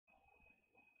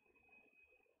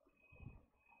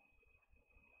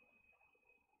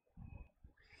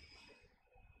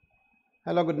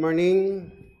Hello, good morning.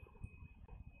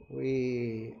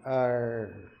 We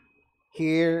are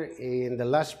here in the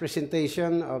last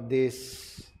presentation of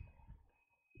this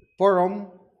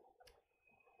forum,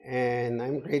 and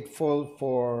I'm grateful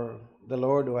for the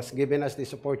Lord who has given us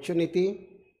this opportunity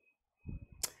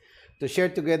to share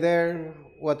together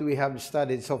what we have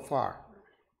studied so far.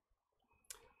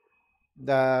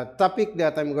 The topic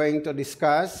that I'm going to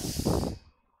discuss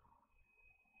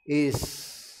is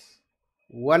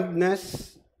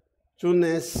Oneness,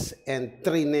 Twoness, and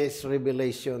Threeness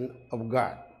revelation of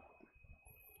God.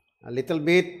 A little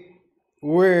bit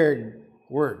weird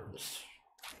words.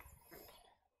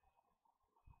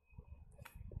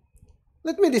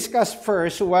 Let me discuss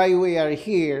first why we are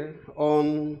here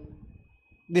on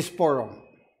this forum.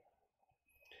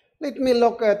 Let me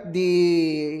look at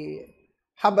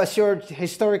have a short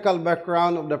historical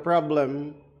background of the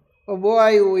problem of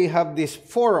why we have this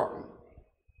forum.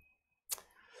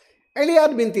 Early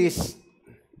Adventists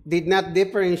did not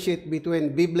differentiate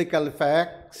between biblical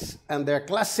facts and their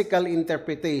classical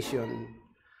interpretation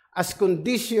as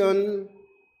conditioned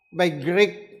by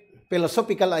Greek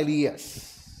philosophical ideas.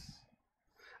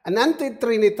 An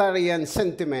anti-Trinitarian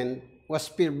sentiment was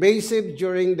pervasive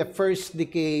during the first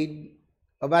decade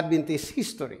of Adventist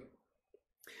history.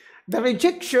 The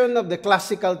rejection of the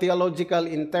classical theological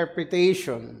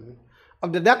interpretation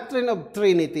of the doctrine of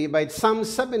Trinity by some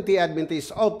 70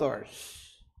 Adventist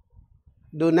authors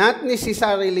do not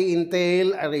necessarily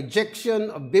entail a rejection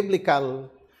of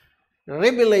biblical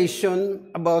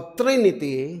revelation about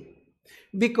Trinity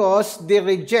because they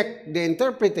reject the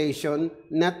interpretation,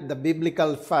 not the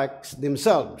biblical facts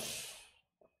themselves.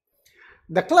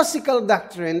 The classical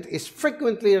doctrine is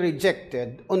frequently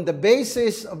rejected on the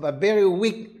basis of a very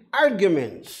weak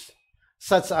arguments,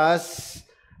 such as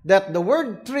that the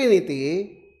word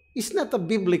Trinity is not a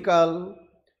biblical,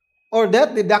 or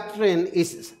that the doctrine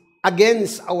is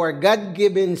against our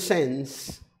God-given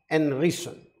sense and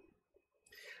reason.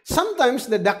 Sometimes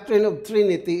the doctrine of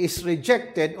Trinity is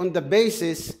rejected on the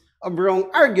basis of wrong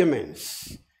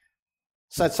arguments,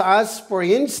 such as, for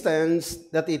instance,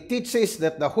 that it teaches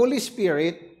that the Holy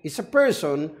Spirit is a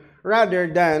person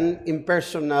rather than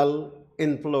impersonal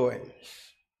influence.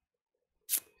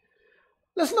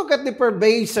 Let's look at the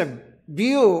pervasive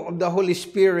view of the Holy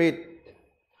Spirit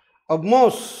of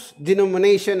most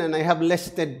denominations, and I have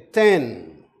listed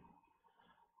 10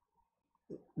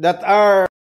 that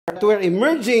were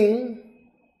emerging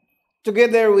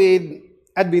together with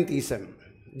Adventism.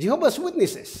 Jehovah's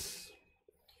Witnesses.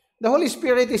 The Holy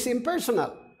Spirit is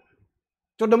impersonal.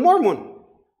 To the Mormon,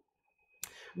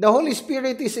 the Holy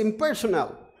Spirit is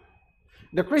impersonal.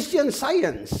 The Christian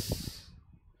Science,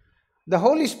 the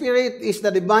Holy Spirit is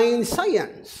the divine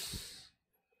science.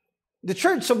 The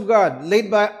Church of God, led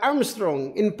by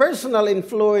Armstrong, impersonal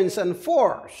influence and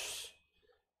force.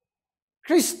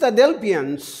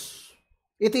 Christadelphians,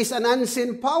 it is an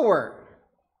unseen power.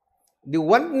 The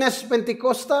Oneness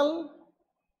Pentecostal,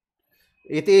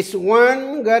 it is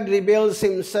one God reveals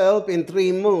himself in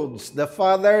three modes, the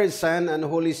Father, Son, and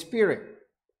Holy Spirit.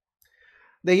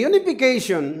 The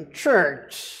Unification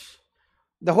Church,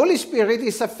 the Holy Spirit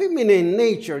is a feminine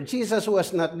nature. Jesus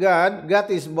was not God.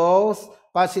 God is both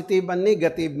positive and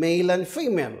negative, male and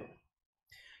female.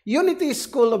 Unity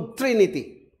School of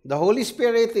Trinity. The Holy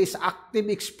Spirit is active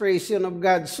expression of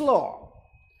God's law.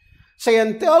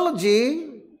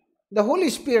 Scientology, the Holy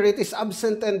Spirit is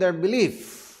absent in their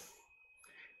belief.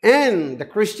 And the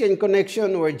Christian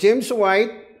Connection, where James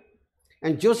White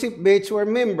and Joseph Bates were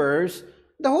members,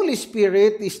 the Holy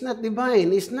Spirit is not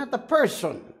divine, is not a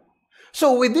person.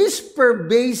 So with this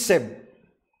pervasive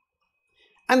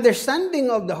understanding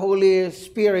of the Holy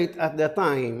Spirit at the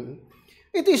time,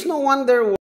 it is no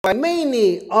wonder why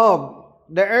many of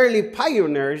the early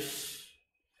pioneers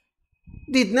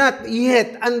did not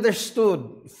yet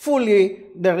understood fully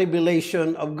the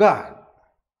revelation of God.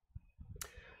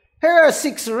 Here are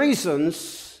 6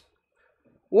 reasons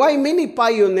why many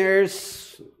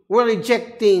pioneers were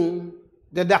rejecting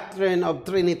the doctrine of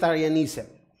Trinitarianism.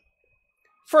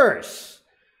 First,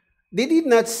 they did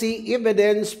not see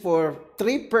evidence for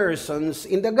 3 persons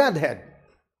in the Godhead.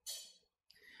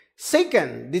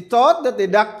 Second, they thought that the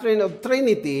doctrine of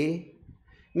Trinity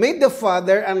made the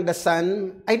Father and the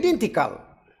Son identical.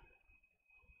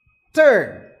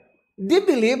 Third, they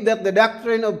believed that the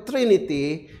doctrine of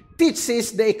Trinity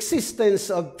teaches the existence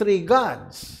of 3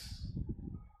 gods.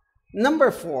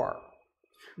 Number 4,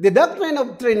 the doctrine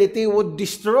of Trinity would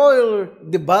destroy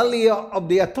the value of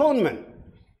the atonement.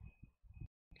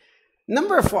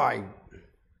 Number 5,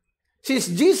 since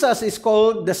Jesus is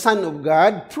called the Son of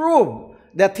God, prove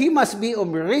that he must be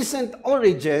of recent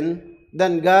origin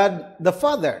than God the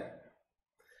Father.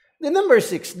 The number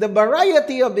 6, the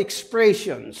variety of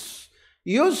expressions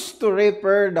used to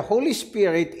refer the Holy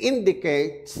Spirit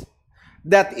indicates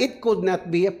that it could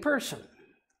not be a person.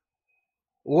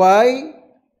 Why?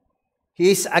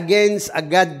 He is against a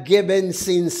God-given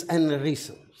sins and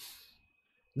reasons.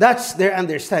 That's their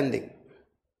understanding.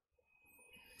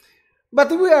 But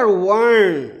we are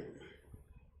warned,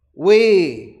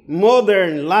 we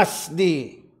modern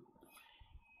last-day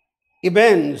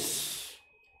events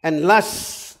and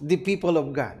last-day people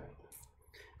of God.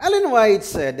 Ellen White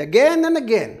said again and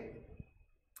again,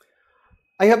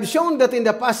 I have shown that in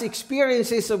the past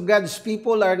experiences of God's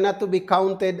people are not to be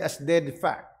counted as dead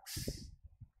facts.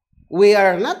 We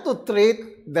are not to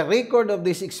treat the record of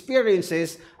these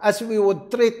experiences as we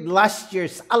would treat last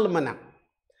year's almanac.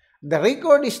 The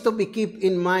record is to be kept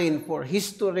in mind, for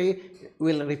history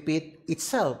will repeat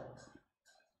itself.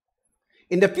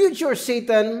 In the future,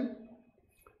 Satan,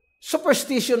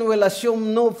 superstition will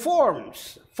assume no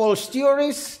forms. False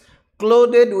theories,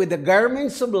 clothed with the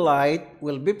garments of light,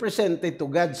 will be presented to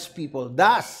God's people.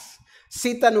 Thus,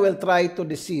 Satan will try to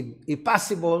deceive, if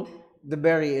possible, the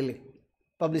very elect.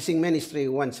 Publishing Ministry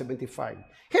 175.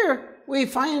 Here, we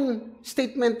find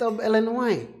statement of Ellen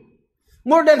White.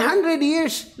 More than 100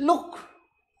 years, look.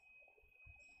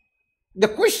 The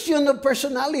question of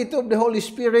personality of the Holy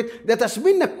Spirit that has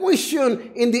been a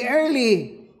question in the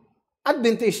early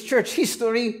Adventist church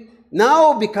history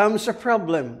now becomes a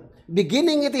problem.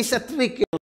 Beginning it is a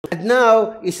trickle, and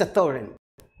now is a torrent.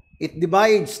 It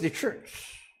divides the church.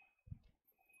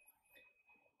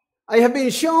 I have been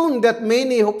shown that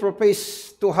many who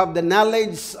profess to have the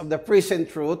knowledge of the present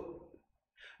truth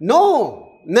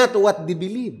know not what they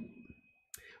believe.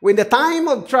 When the time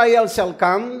of trial shall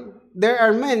come, there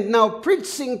are men now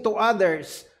preaching to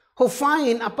others who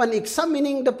find, upon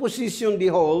examining the position they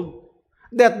hold,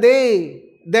 that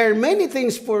there are many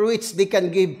things for which they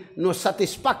can give no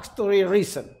satisfactory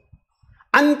reason.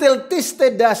 Until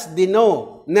tested thus, they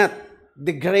know not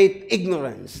the great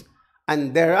ignorance.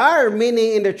 And there are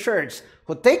many in the church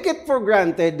who take it for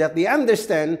granted that they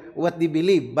understand what they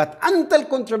believe. But until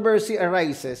controversy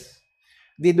arises,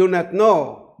 they do not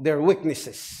know their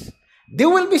weaknesses. They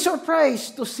will be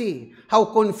surprised to see how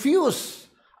confused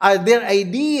are their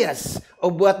ideas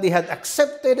of what they had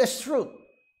accepted as truth.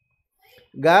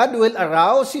 God will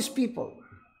arouse His people.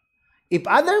 If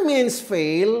other means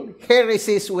fail,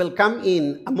 heresies will come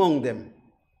in among them,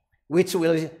 which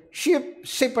will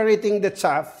separating the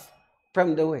chaff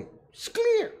from the wheat. It's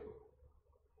clear.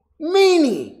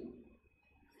 Many.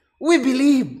 We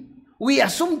believe. We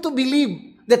assume to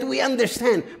believe that we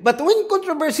understand. But when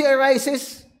controversy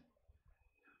arises,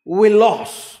 we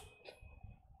lost.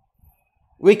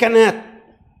 We cannot.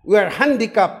 We are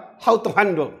handicapped how to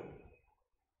handle.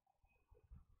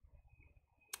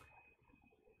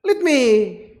 Let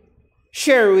me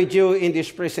share with you in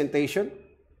this presentation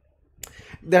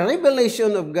the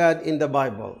revelation of God in the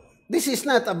Bible. This is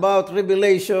not about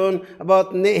revelation,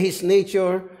 about His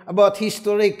nature, about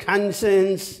history,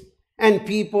 conscience, and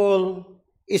people.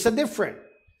 It's a different.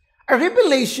 A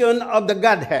revelation of the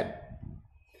Godhead.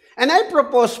 And I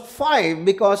propose 5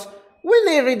 because when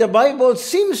I read the Bible, it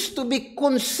seems to be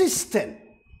consistent.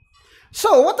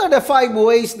 So, what are the 5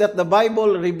 ways that the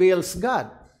Bible reveals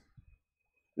God?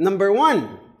 Number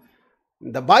 1,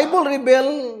 the Bible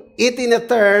reveals it in a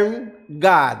term,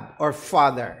 God or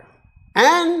Father.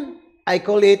 And I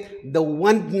call it the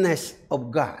oneness of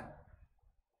God.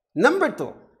 Number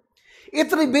 2,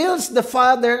 it reveals the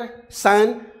Father,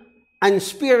 Son, and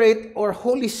Spirit or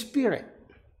Holy Spirit.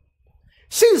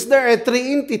 Since there are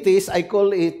 3 entities, I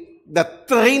call it the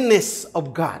Threeness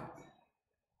of God.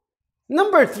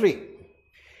 Number 3,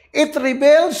 it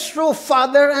reveals through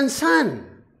Father and Son.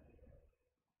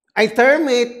 I term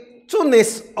it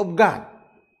Twoness of God.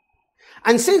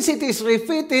 And since it is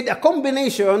repeated, a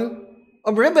combination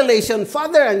of revelation,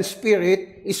 Father and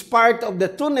Spirit, is part of the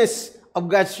Twoness of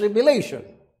God's revelation.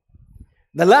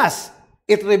 The last,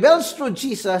 it reveals through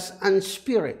Jesus and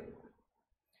Spirit.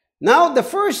 Now, the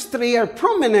first 3 are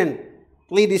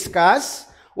prominently discussed,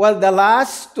 while the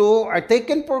last 2 are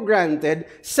taken for granted,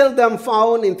 seldom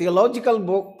found in theological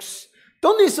books.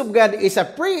 Twoness of God is a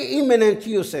preeminent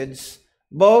usage,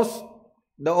 both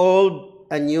the Old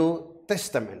and New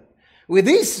Testament. With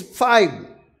these 5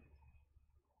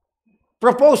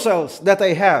 proposals that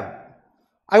I have,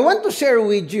 I want to share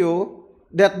with you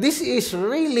that this is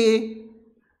really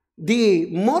the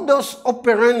modus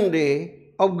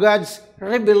operandi of God's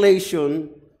revelation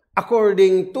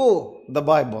according to the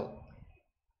Bible.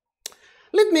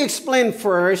 Let me explain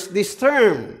first this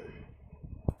term.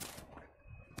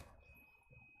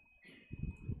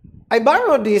 I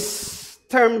borrowed this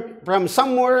term from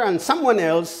somewhere and someone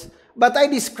else, but I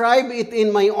describe it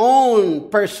in my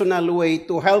own personal way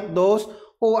to help those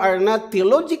who are not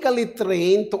theologically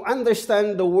trained to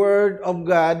understand the Word of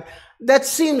God that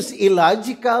seems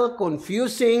illogical,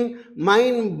 confusing,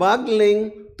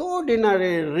 mind-boggling to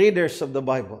ordinary readers of the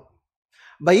Bible.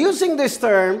 By using this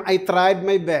term, I tried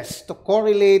my best to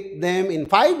correlate them in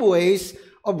 5 ways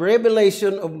of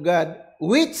revelation of God,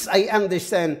 which I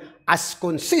understand as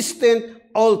consistent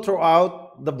all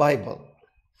throughout the Bible.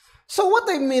 So what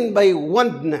I mean by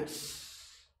oneness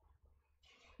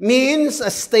means a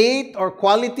state or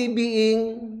quality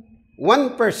being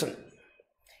one person.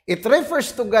 It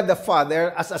refers to God the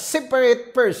Father as a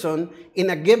separate person in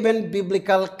a given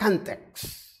biblical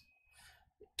context.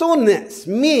 Twoness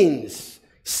means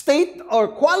state or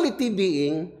quality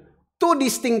being two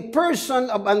distinct persons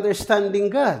of understanding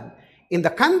God in the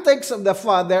context of the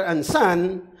Father and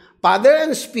Son, Father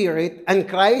and Spirit, and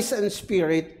Christ and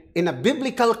Spirit in a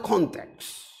biblical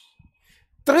context.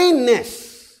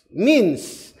 Threeness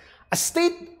means a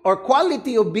state or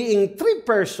quality of being three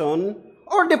persons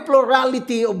or the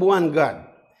plurality of one God.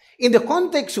 In the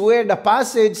context where the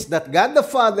passage that God the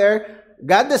Father,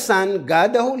 God the Son,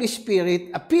 God the Holy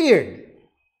Spirit appeared.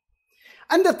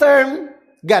 And the term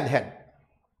Godhead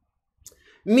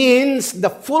means the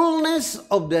fullness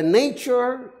of the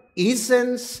nature,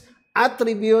 essence,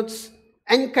 attributes,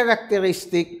 and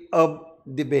characteristic of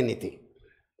divinity.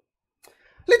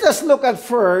 Let us look at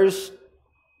first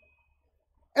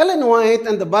Ellen White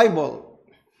and the Bible,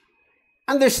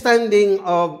 understanding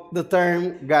of the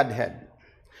term Godhead.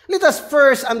 Let us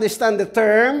first understand the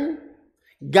term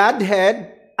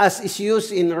Godhead as is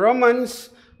used in Romans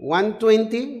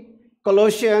 1:20,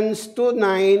 Colossians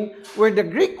 2:9, where the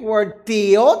Greek word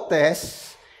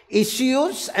theotes is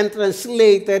used and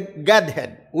translated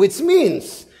Godhead, which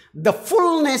means the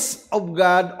fullness of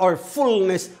God or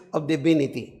fullness of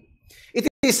divinity. It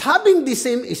is having the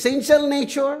same essential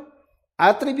nature,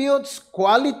 attributes,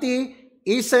 quality,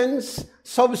 essence,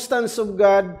 substance of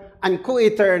God, and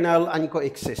co-eternal and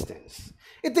coexistence.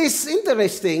 It is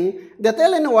interesting that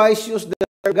Ellen White used the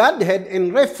term Godhead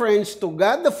in reference to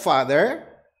God the Father,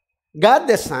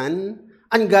 God the Son,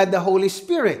 and God the Holy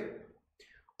Spirit.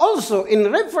 Also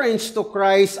in reference to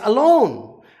Christ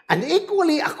alone, and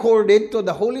equally accorded to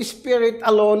the Holy Spirit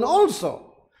alone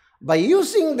also. By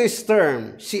using this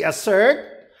term, she asserts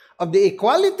of the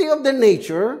equality of the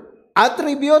nature,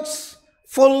 attributes,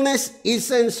 fullness,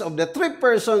 essence of the three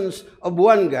persons of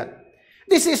one God.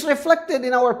 This is reflected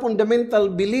in our fundamental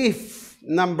belief,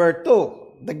 number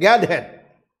 2, the Godhead.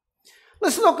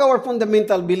 Let's look at our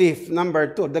fundamental belief, number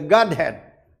 2, the Godhead.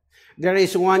 There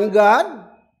is one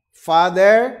God,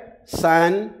 Father,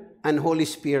 Son, and Holy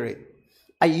Spirit.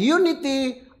 A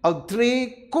unity of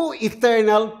three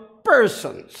co-eternal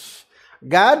persons.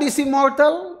 God is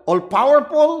immortal,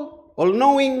 all-powerful,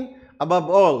 all-knowing, above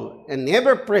all, and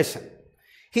ever-present.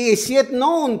 He is yet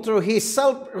known through His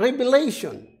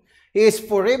self-revelation. He is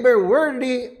forever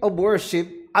worthy of worship,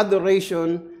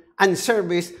 adoration, and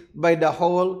service by the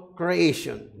whole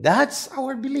creation. That's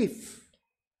our belief.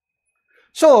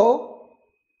 So,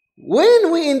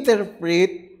 when we interpret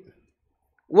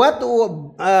what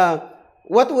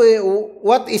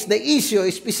is the issue,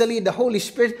 especially the Holy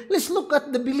Spirit, let's look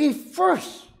at the belief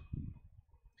first.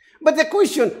 But the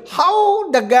question, how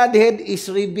the Godhead is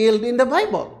revealed in the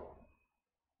Bible?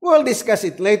 We'll discuss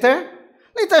it later.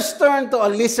 Let us turn to a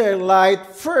lesser light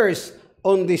first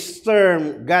on this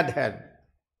term, Godhead.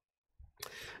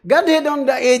 Godhead on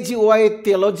the A.G. White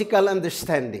theological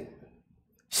understanding.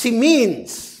 She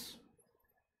means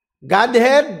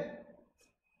Godhead,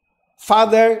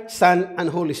 Father, Son, and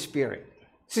Holy Spirit.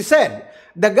 She said,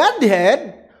 the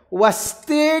Godhead was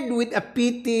stirred with a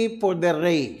pity for the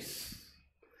race.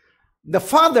 The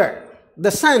Father,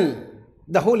 the Son,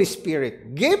 the Holy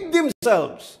Spirit gave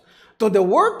themselves to the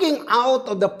working out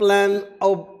of the plan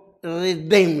of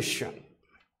redemption.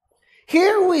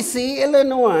 Here we see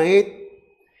Ellen White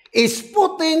is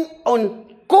putting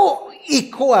on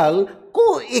co-equal,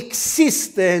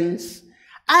 coexistence,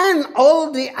 and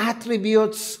all the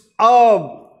attributes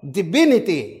of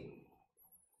divinity.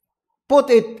 Put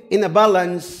it in a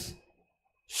balance,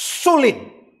 solid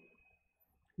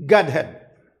Godhead.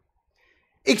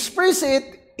 Express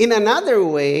it in another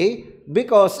way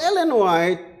because Ellen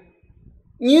White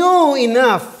knew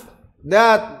enough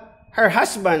that her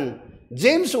husband,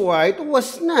 James White,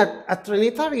 was not a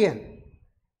Trinitarian.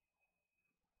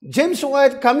 James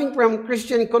White, coming from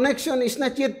Christian Connection, is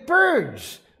not yet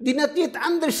purged, did not yet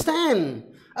understand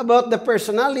about the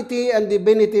personality and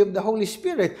divinity of the Holy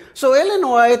Spirit. So Ellen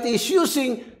White is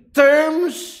using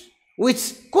terms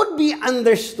which could be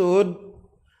understood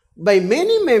by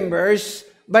many members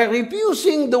by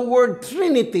refusing the word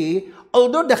Trinity,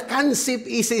 although the concept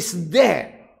is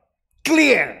there,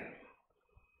 clear.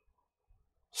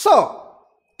 So,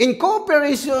 in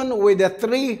cooperation with the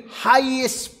three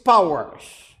highest powers,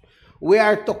 we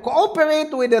are to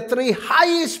cooperate with the three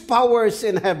highest powers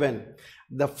in heaven,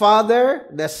 the Father,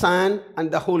 the Son,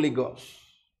 and the Holy Ghost.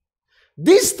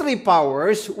 These three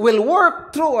powers will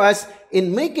work through us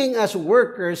in making us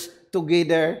workers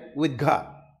together with God.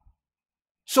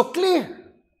 So clear.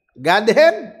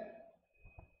 Godhead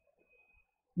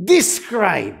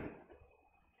describe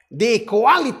the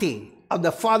equality of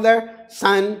the Father,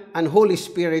 Son, and Holy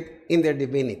Spirit in their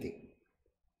divinity.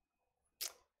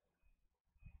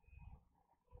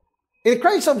 In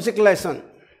Christ's object lesson,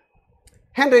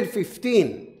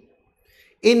 115,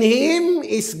 in Him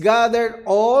is gathered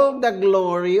all the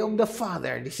glory of the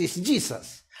Father. This is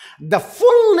Jesus, the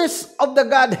fullness of the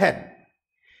Godhead.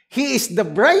 He is the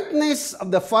brightness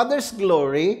of the Father's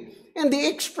glory and the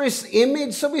express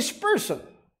image of His person.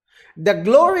 The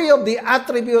glory of the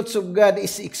attributes of God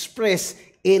is expressed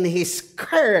in His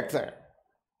character.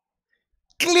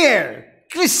 Clear,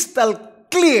 crystal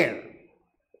clear.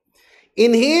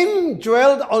 In Him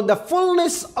dwelled all the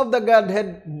fullness of the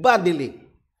Godhead bodily.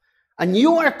 And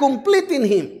you are complete in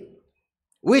Him,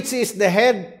 which is the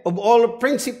head of all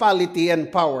principality and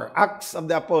power. Acts of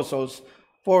the Apostles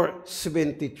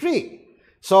 4:73.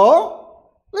 So,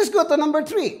 let's go to number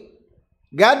 3.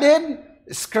 Godhead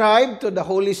ascribed to the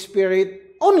Holy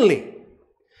Spirit only.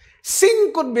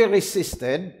 Sin could be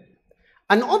resisted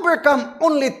and overcome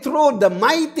only through the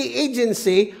mighty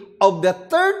agency of the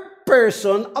third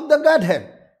person of the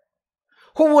Godhead,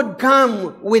 who would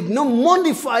come with no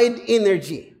modified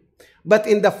energy, but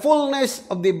in the fullness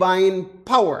of divine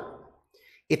power.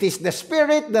 It is the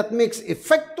Spirit that makes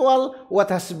effectual what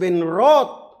has been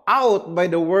wrought out by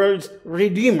the world's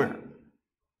Redeemer.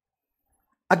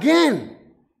 Again,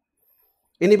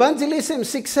 in Evangelism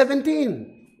 6:17,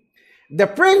 the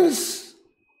prince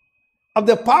of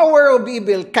the power of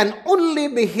evil can only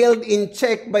be held in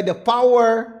check by the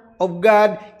power of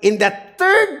God in the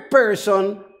third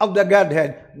person of the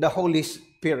Godhead, the Holy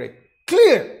Spirit.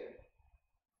 Clear.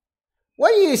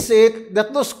 Why is it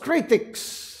that those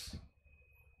critics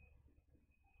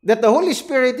that the Holy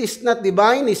Spirit is not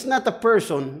divine, is not a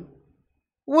person,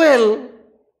 will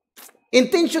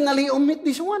intentionally omit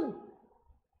this one?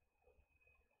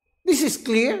 This is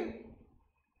clear.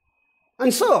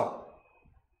 And so,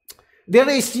 there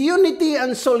is unity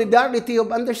and solidarity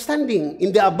of understanding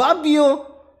in the above view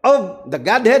of the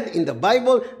Godhead in the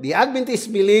Bible. The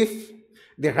Adventist belief,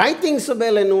 the writings of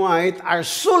Ellen White are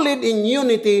solid in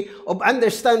unity of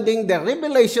understanding the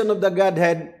revelation of the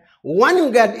Godhead,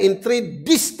 one God in three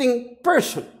distinct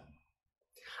persons.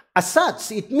 As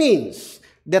such, it means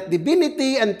that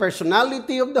divinity and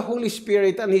personality of the Holy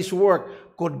Spirit and His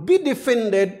work could be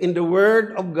defended in the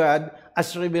Word of God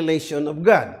as revelation of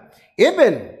God.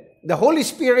 Even the Holy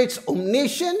Spirit's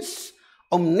omniscience,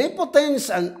 omnipotence,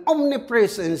 and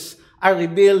omnipresence are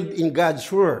revealed in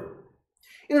God's Word.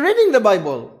 In reading the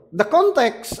Bible, the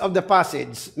context of the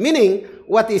passage, meaning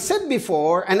what is said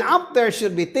before and after,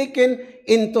 should be taken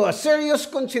into a serious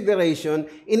consideration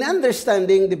in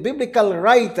understanding the biblical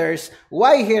writers,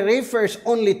 why he refers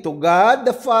only to God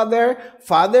the Father,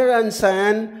 Father and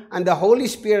Son, and the Holy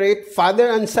Spirit, Father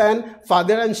and Son,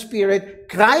 Father and Spirit,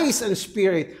 Christ and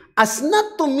Spirit, as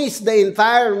not to miss the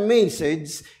entire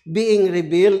message being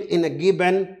revealed in a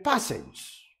given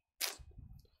passage.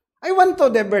 I want to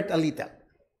divert a little.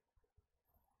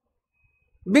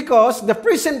 Because the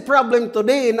present problem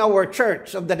today in our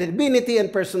church of the divinity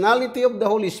and personality of the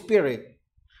Holy Spirit,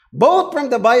 both from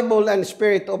the Bible and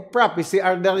spirit of prophecy,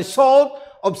 are the result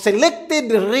of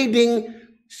selected reading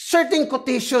certain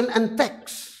quotation and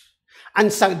texts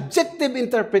and subjective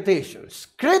interpretations.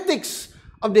 Critics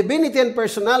of divinity and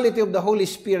personality of the Holy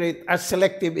Spirit are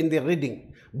selective in their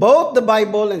reading, both the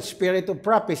Bible and spirit of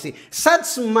prophecy.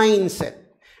 Such mindset,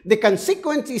 the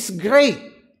consequence is great,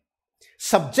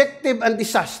 subjective and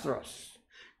disastrous.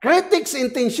 Critics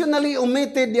intentionally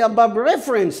omitted the above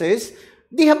references.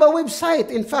 They have a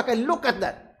website. In fact, I look at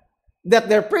that. That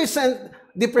they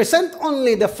present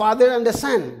only the Father and the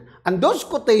Son. And those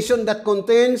quotations that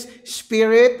contains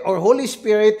Spirit or Holy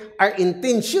Spirit are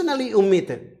intentionally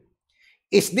omitted.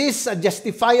 Is this a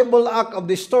justifiable act of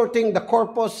distorting the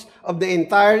corpus of the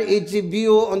entire AG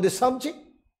view on the subject?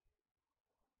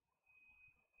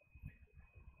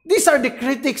 These are the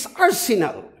critics'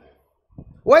 arsenal.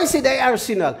 Why is it the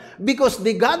arsenal? Because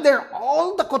they gather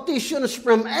all the quotations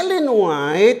from Ellen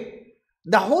White.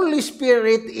 The Holy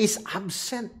Spirit is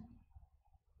absent.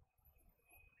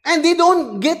 And they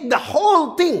don't get the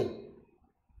whole thing.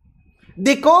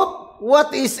 They quote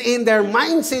what is in their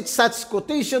mindset, such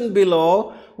quotation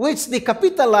below, which they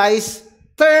capitalize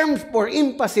terms for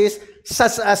emphasis,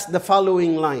 such as the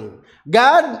following line.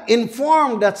 God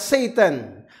informed that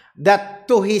Satan that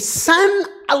to his Son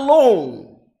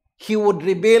alone he would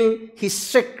reveal his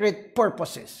secret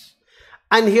purposes.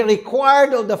 And he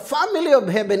required of the family of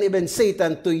heaven, even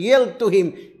Satan, to yield to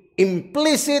him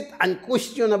implicit,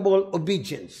 unquestionable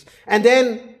obedience. And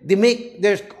then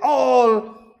there's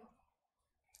all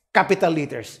capital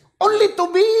letters. Only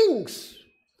two beings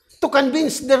to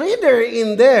convince the reader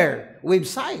in their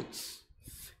websites.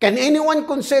 Can anyone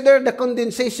consider the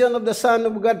condensation of the Son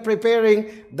of God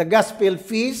preparing the gospel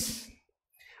feast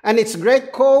and its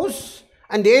great cause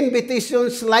and the invitation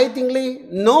slightingly?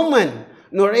 No man,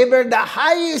 nor ever the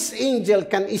highest angel,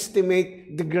 can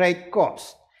estimate the great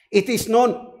cost. It is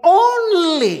known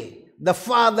only the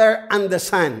Father and the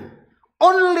Son.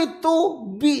 Only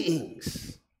two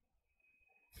beings.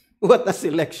 What a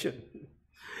selection.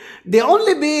 The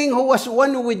only being who was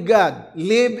one with God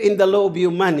lived in the law of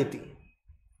humanity.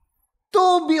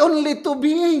 Only two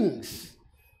beings.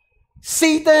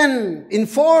 Satan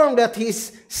informed that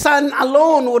his Son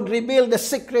alone would reveal the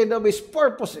secret of his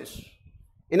purposes.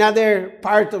 Another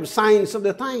part of Signs of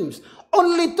the Times.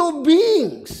 Only two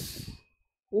beings.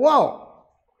 Wow.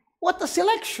 What a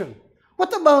selection.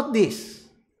 What about this?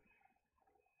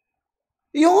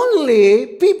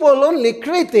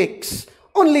 Critics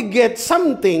only get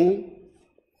something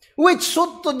which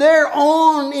suit to their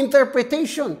own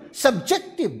interpretation,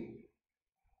 subjective.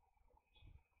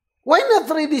 Why not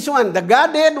read this one? The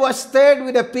Godhead was stirred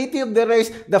with the pity of the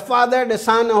race. The Father, the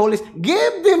Son, and Holy Spirit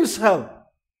gave themselves.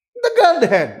 The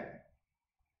Godhead.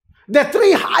 The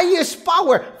three highest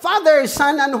power, Father,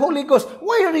 Son, and Holy Ghost.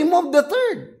 Why remove the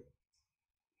third?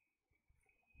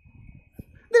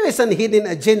 There is a hidden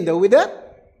agenda with that.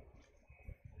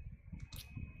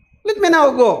 Let me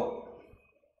now go.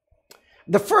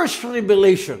 The first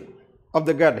revelation of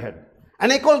the Godhead.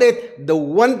 And I called it the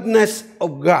oneness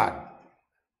of God.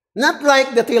 Not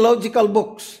like the theological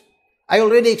books. I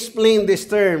already explained this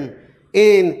term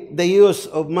in the use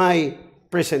of my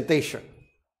presentation.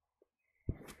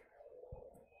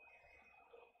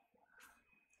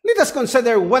 Let us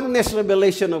consider oneness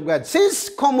revelation of God.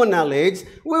 Since common knowledge,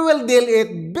 we will deal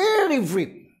it very brief.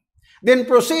 Then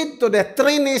proceed to the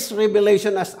Threeness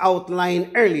revelation as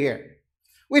outlined earlier.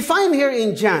 We find here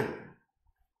in John,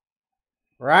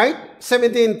 right?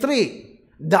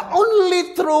 17:3, the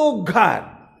only true God.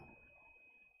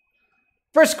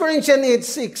 1 Corinthians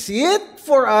 8:6, yet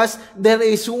for us there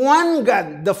is one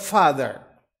God, the Father.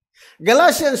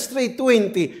 Galatians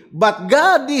 3:20, but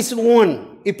God is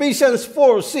one. Ephesians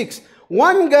 4:6,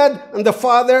 one God and the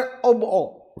Father of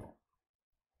all.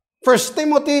 1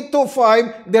 Timothy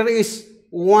 2:5, there is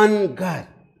one God.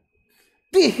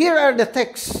 Here are the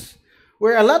texts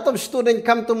where a lot of students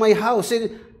come to my house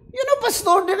and,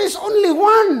 Pastor, there is only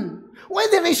one. Why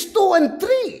there is 2 and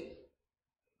 3?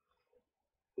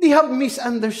 They have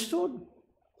misunderstood.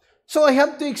 So I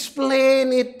have to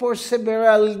explain it for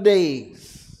several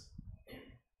days.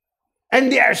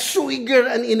 And they are so eager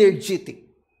and energetic.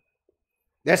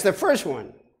 That's the first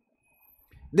one.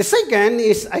 The second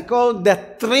is, I call the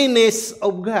Threeness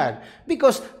of God.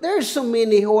 Because there are so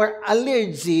many who are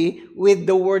allergic with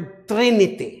the word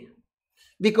Trinity.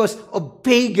 Because of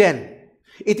pagan.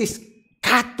 It is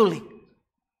Catholic.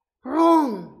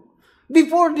 Wrong.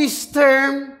 Before this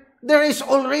term, there is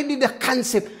already the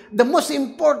concept. The most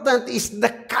important is the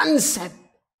concept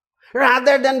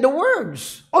rather than the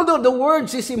words. Although the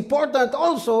words is important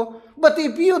also, but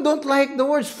if you don't like the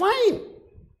words, fine.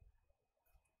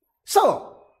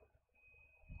 So,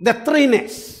 the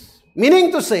Threeness,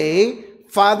 meaning to say,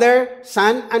 Father,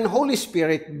 Son, and Holy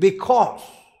Spirit, because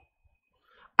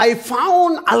I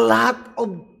found a lot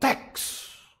of texts.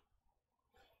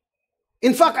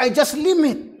 In fact, I just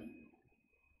limit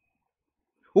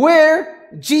where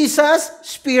Jesus,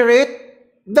 Spirit,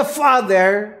 the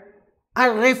Father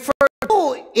are referred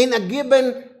to in a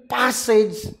given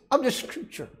passage of the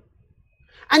Scripture.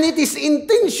 And it is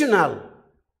intentional.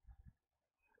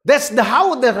 That's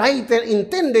how the writer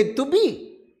intended to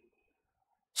be.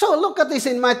 So look at this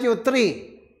in Matthew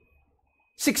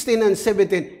 3:16 and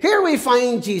 17. Here we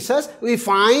find Jesus, we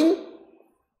find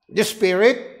the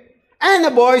Spirit, and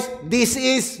a voice, this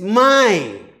is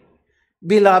my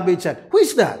beloved Son. Who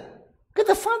is that? God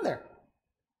the Father.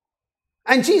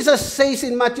 And Jesus says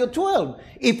in Matthew 12,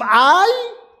 if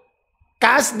I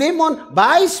cast demon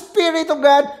by Spirit of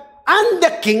God and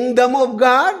the kingdom of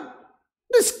God,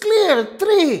 that's clear.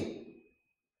 3.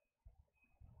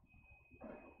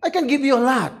 I can give you a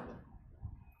lot.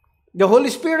 The Holy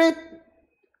Spirit,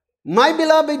 my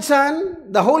beloved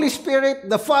Son, the Holy Spirit,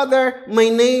 the Father, my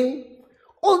name,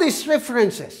 all these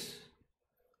references.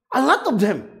 A lot of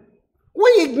them.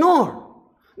 We ignore.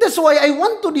 That's why I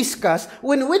want to discuss,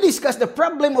 when we discuss the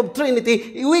problem of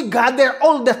Trinity, we gather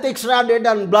all the texts rather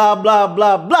than blah, blah,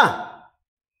 blah, blah.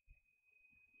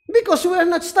 Because we are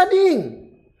not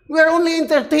studying. We are only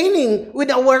entertaining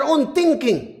with our own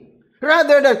thinking.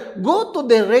 Rather than go to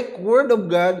the direct Word of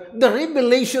God, the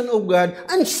revelation of God,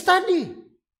 and study.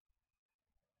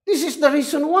 This is the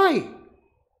reason why.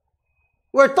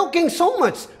 We're talking so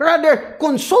much, rather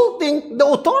consulting the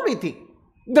authority,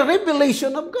 the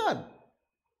revelation of God.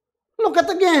 Look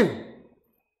at again.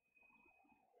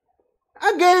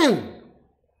 Again.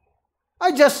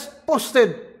 I just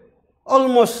posted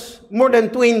almost more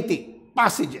than 20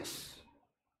 passages.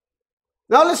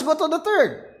 Now let's go to the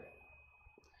third.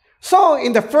 So,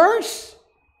 in the first,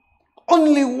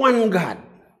 only one God.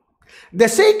 The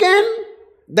second,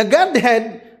 the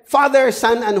Godhead, Father,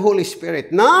 Son, and Holy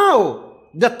Spirit. Now,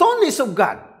 the Twoness of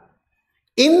God.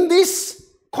 In this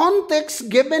context,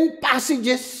 given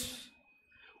passages,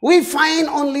 we find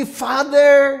only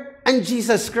Father and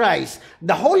Jesus Christ.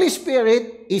 The Holy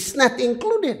Spirit is not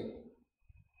included.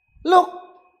 Look,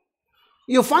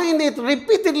 you find it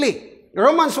repeatedly.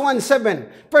 Romans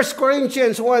 1:7, 1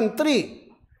 Corinthians 1:3,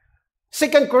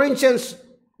 2 Corinthians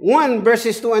 1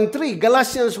 verses 2 and 3,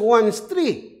 Galatians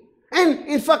 1:3. And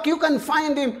in fact, you can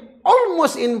find him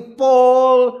almost in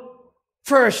Paul's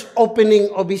first opening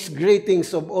of his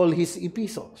greetings of all his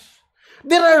epistles.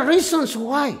 There are reasons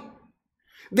why.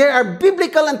 There are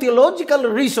biblical and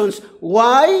theological reasons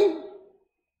why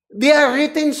they are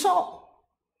written so.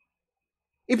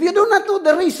 If you do not know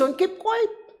the reason, keep quiet.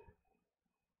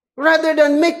 Rather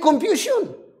than make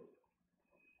confusion.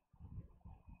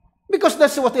 Because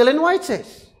that's what Ellen White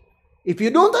says. If you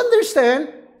don't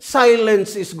understand,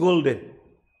 silence is golden.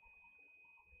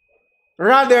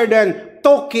 Rather than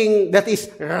talking that is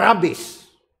rubbish.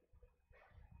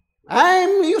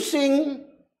 I'm using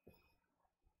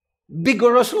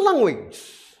vigorous language.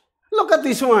 Look at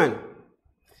this one.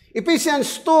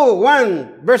 Ephesians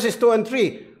 2:1, verses 2 and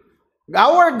 3.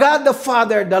 Our God the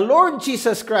Father, the Lord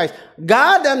Jesus Christ.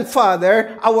 God and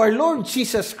Father, our Lord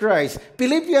Jesus Christ.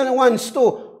 Philippians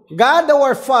 1:2. God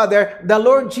our Father, the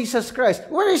Lord Jesus Christ.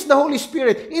 Where is the Holy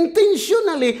Spirit?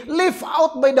 Intentionally left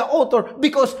out by the author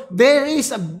because there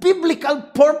is a biblical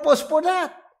purpose for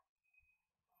that.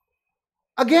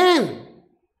 Again,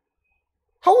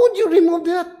 how would you remove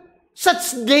that?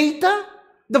 Such data?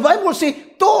 The Bible says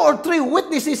 2 or 3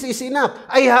 witnesses is enough.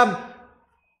 I have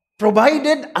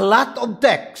provided a lot of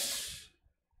texts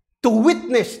to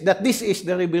witness that this is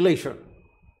the revelation.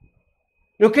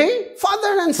 Okay?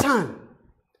 Father and Son.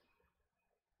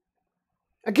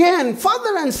 Again,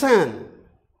 Father and Son.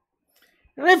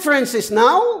 References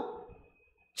now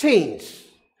change.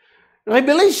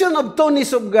 Revelation of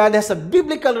Twoness of God has a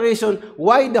biblical reason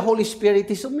why the Holy Spirit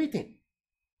is omitted.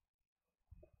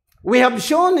 We have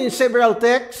shown in several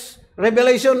texts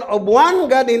revelation of one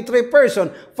God in 3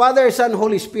 persons, Father, Son,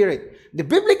 Holy Spirit. The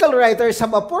biblical writers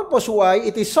have a purpose why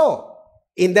it is so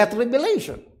in that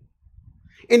revelation.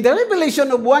 In the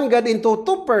revelation of one God into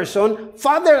 2 persons,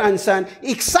 Father and Son,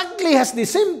 exactly has the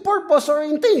same purpose or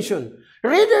intention.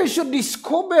 Readers should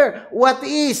discover what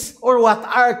is or what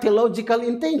are theological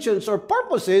intentions or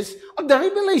purposes of the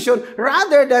revelation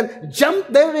rather than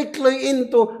jump directly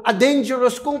into a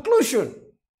dangerous conclusion.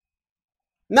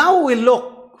 Now we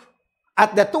look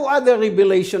at the 2 other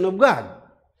revelations of God.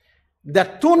 The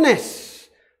Twoness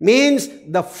means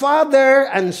the Father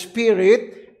and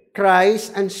Spirit,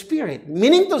 Christ and Spirit.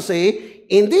 Meaning to say,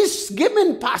 in these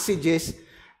given passages,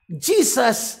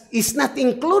 Jesus is not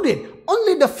included.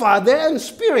 Only the Father and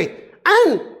Spirit.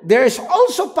 And there's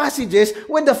also passages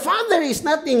where the Father is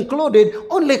not included,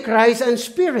 only Christ and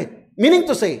Spirit. Meaning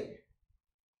to say,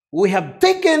 we have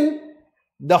taken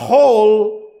the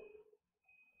whole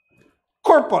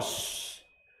corpus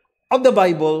of the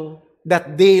Bible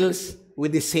that deals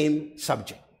with the same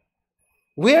subject.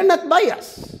 We are not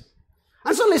biased.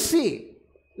 And so let's see.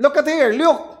 Look at here,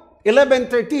 Luke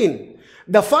 11:13.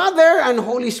 The Father and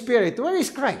Holy Spirit. Where is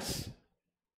Christ?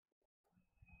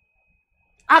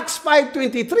 Acts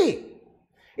 5:23.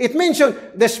 It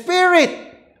mentioned the Spirit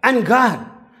and God.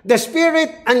 The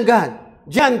Spirit and God.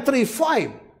 John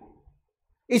 3:5.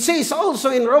 It says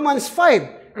also in Romans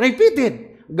 5,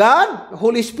 repeated. God,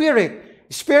 Holy Spirit.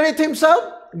 Spirit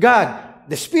Himself, God.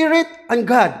 The Spirit and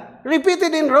God.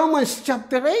 Repeated in Romans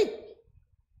chapter 8.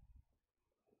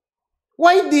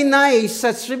 Why deny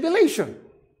such revelation?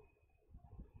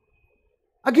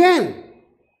 Again,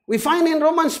 We find in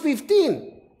Romans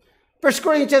 15, 1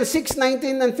 Corinthians 6,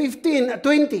 19 and 15,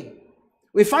 20.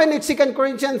 We find it 2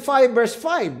 Corinthians 5, verse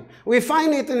 5. We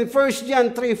find it in 1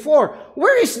 John 3, 4.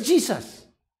 Where is Jesus?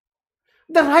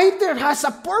 The writer has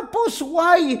a purpose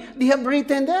why they have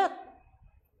written that.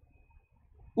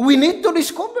 We need to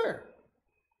discover.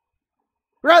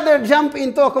 Rather jump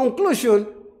into a conclusion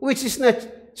which is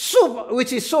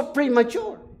so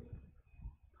premature.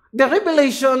 The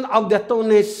revelation of the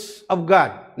Twoness of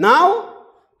God. Now,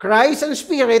 Christ and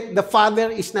Spirit, the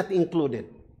Father is not included.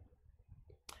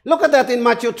 Look at that in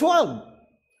Matthew 12,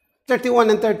 31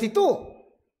 and 32.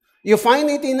 You find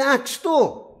it in Acts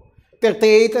 2,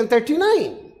 38 and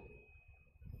 39.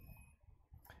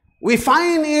 We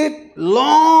find it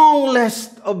long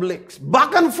list of links,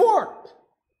 back and forth.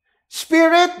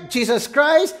 Spirit, Jesus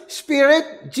Christ,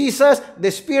 Spirit, Jesus, the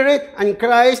Spirit, and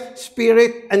Christ,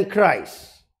 Spirit, and Christ.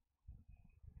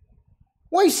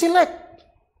 Why select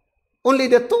only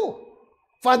the two,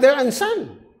 Father and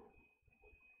Son?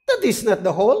 That is not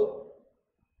the whole.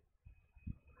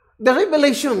 The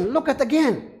revelation, look at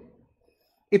again.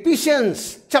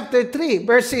 Ephesians chapter 3,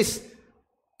 verses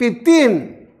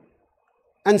 15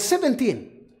 and 17.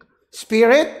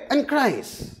 Spirit and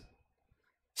Christ.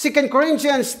 2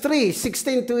 Corinthians 3,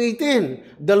 16 to 18.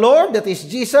 The Lord, that is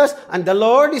Jesus, and the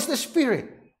Lord is the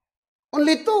Spirit.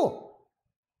 Only two.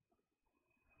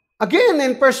 Again,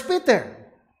 in 1 Peter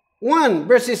 1,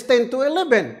 verses 10 to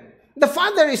 11. The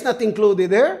Father is not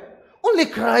included there. Only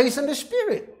Christ and the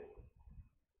Spirit.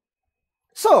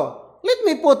 So, let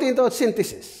me put into a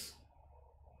synthesis.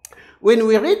 When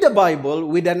we read the Bible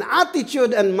with an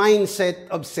attitude and mindset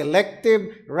of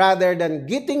selective rather than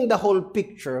getting the whole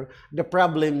picture, the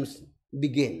problems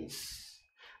begins.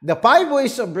 The 5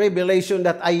 ways of revelation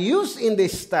that I use in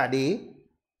this study,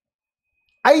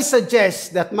 I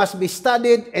suggest that must be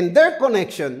studied in their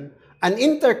connection and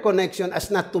interconnection as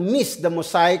not to miss the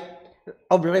mosaic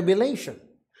of revelation.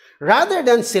 Rather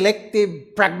than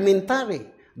selective fragmentary,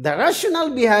 the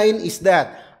rationale behind is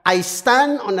that I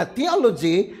stand on a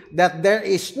theology that there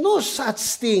is no such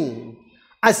thing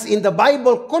as in the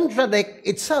Bible contradict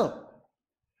itself,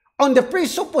 on the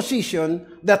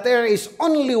presupposition that there is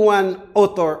only one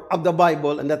author of the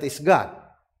Bible, and that is God.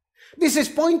 This is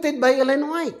pointed by Ellen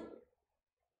White.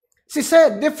 She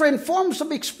said, different forms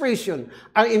of expression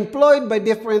are employed by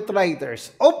different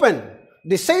writers. Open,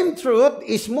 the same truth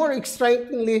is more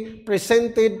excitingly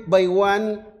presented by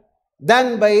one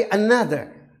than by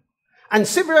another. And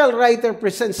several writers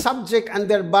present subject and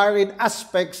their varied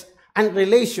aspects and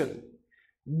relation.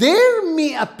 There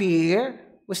may appear,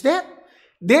 what's that?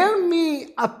 There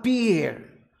may appear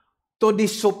to the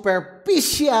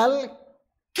superficial,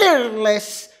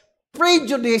 careless,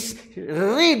 prejudiced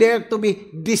reader to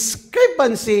be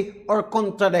discrepancy or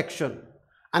contradiction.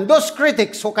 And those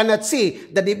critics who cannot see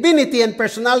the divinity and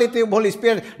personality of Holy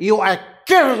Spirit, you are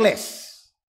careless,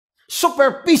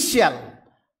 superficial,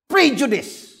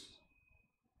 prejudiced.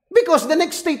 Because the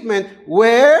next statement,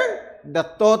 where the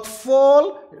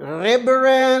thoughtful,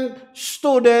 reverent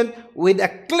student with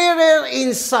a clearer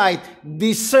insight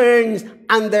discerns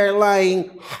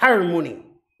underlying harmony.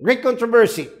 Great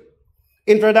controversy.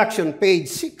 Introduction, page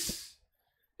 6.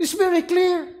 It's very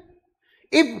clear.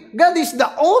 If God is the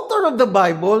author of the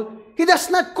Bible, He does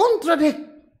not contradict.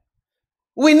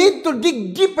 We need to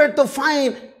dig deeper to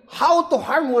find how to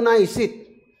harmonize it.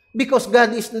 Because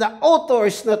God is the author,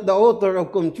 is not the author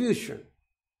of confusion.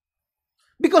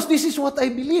 Because this is what I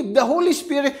believe. The Holy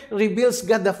Spirit reveals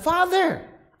God the Father.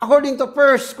 According to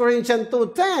 1 Corinthians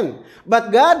 2:10.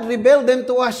 But God revealed them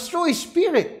to us through His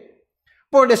Spirit.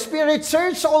 For the Spirit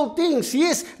searches all things.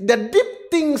 Yes, the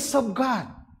deep things of God.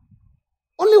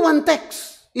 Only one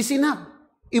text is enough.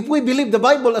 If we believe the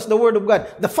Bible as the Word of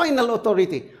God, the final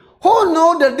authority. Who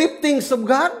know the deep things of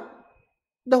God?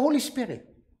 The Holy Spirit.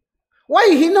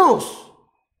 Why He knows?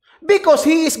 Because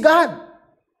He is God.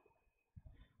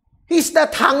 He's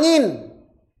not hangin.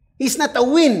 He's not a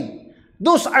wind.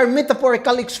 Those are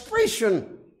metaphorical expression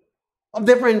of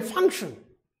different function.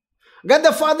 God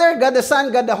the Father, God the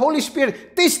Son, God the Holy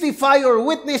Spirit testify or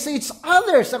witness each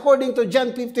others according to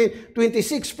John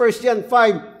 15:26, 1 John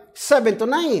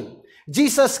 5:7-9.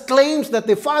 Jesus claims that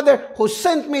the Father who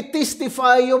sent me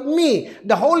testify of me.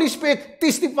 The Holy Spirit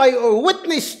testify or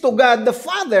witness to God the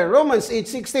Father. Romans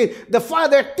 8:16. The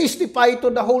Father testify to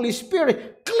the Holy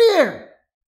Spirit. Clear.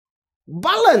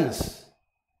 Balance.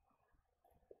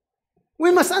 We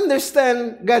must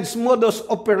understand God's modus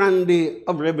operandi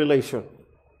of revelation.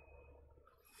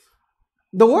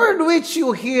 The word which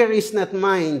you hear is not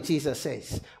mine, Jesus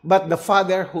says, but the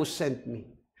Father who sent me.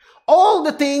 All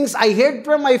the things I heard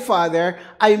from my Father,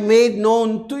 I made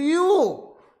known to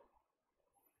you.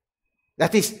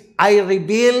 That is, I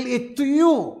reveal it to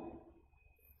you.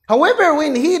 However,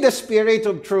 when He, the Spirit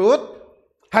of truth,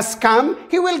 has come,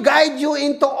 He will guide you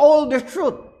into all the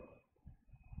truth.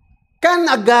 Can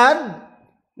a God,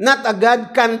 not a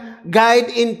God, can guide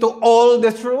into all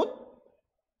the truth?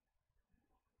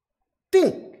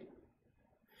 Think.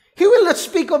 He will not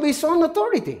speak of His own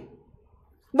authority.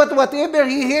 But whatever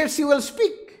He hears, He will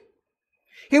speak.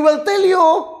 He will tell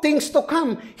you things to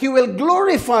come. He will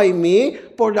glorify me,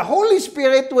 for the Holy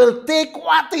Spirit will take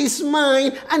what is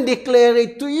mine and declare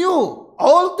it to you.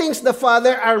 All things the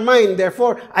Father are mine.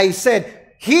 Therefore, I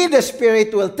said, He, the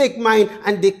Spirit, will take mine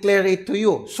and declare it to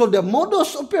you. So the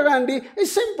modus operandi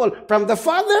is simple. From the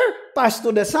Father, pass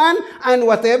to the Son, and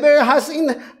whatever has in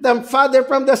the Father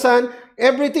from the Son,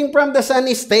 everything from the Son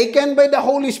is taken by the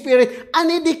Holy Spirit, and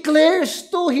He declares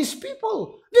to His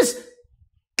people. This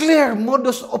clear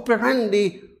modus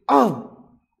operandi of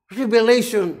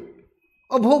revelation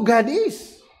of who God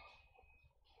is.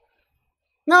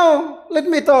 Now, let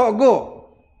me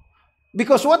go.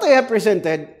 Because what I have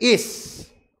presented is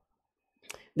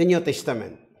the New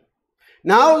Testament.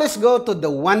 Now, let's go to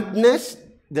the Oneness,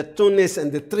 the Twoness,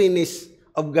 and the Threeness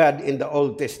of God in the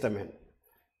Old Testament.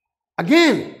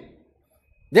 Again,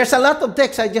 there's a lot of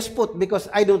text I just put because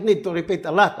I don't need to repeat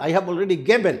a lot. I have already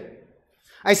given.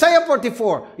 Isaiah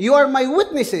 44, you are my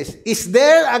witnesses. Is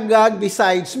there a God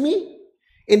besides me?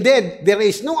 Indeed, there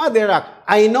is no other rock.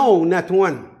 I know not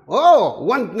one. Oh,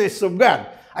 oneness of God.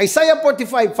 Isaiah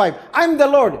 45:5, I'm the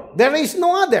Lord. There is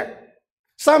no other.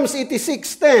 Psalms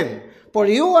 86:10, for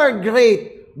you are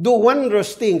great, do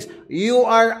wondrous things. You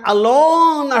are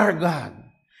alone our God.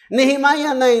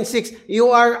 Nehemiah 9:6, you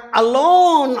are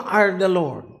alone are the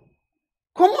Lord.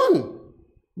 Come on.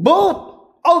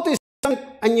 Both Old Testament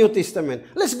and New Testament.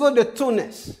 Let's go to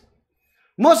Twoness.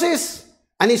 Moses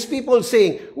and his people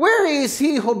saying, where is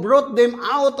He who brought them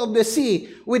out of the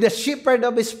sea with the shepherd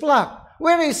of his flock?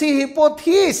 Where is He who put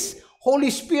His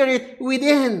Holy Spirit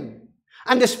within?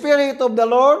 And the Spirit of the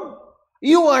Lord,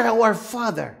 you are our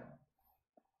Father.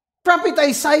 Prophet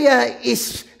Isaiah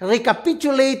is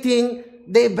recapitulating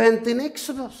the event in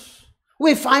Exodus.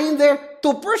 We find there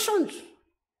two persons.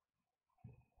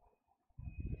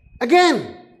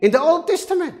 Again, in the Old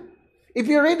Testament, if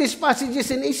you read these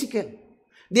passages in Ezekiel,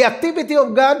 the activity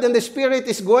of God and the Spirit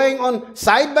is going on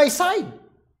side by side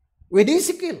with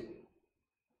Ezekiel.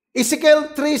 Ezekiel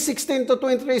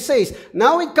 3:16-23 says,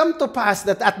 now it come to pass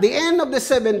that at the end of the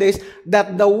 7 days,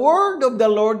 that the word of the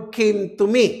Lord came to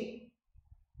me.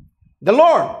 The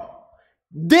Lord.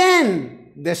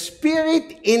 Then the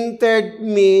Spirit entered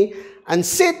me and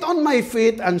sat on my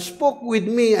feet and spoke with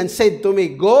me and said to me,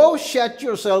 go shut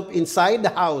yourself inside the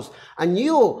house. And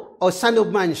you, O son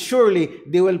of man, surely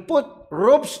they will put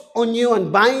ropes on you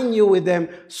and bind you with them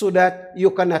so that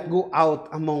you cannot go out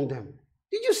among them.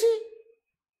 Did you see?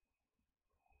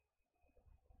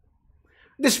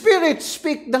 The Spirit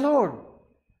speak the Lord.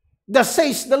 Thus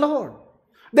says the Lord.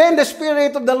 Then the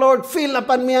Spirit of the Lord fell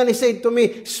upon me and He said to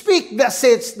me, speak, thus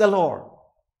says the Lord.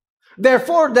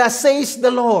 Therefore, thus says the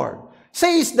Lord.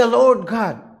 Says the Lord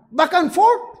God. Back and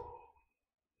forth.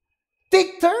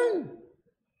 Take turn.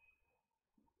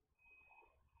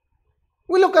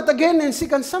 We look at again in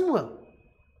 2 Samuel.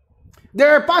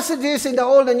 There are passages in the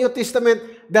Old and New Testament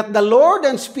that the Lord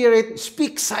and Spirit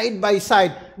speak side by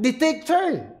side. They take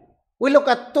turn. We look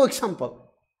at two examples.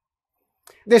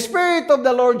 The Spirit of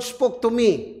the Lord spoke to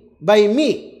me, by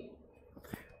me.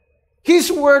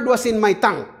 His word was in my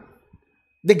tongue.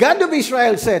 The God of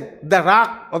Israel said, the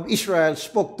rock of Israel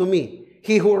spoke to me.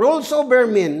 He who rules over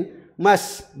men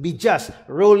must be just,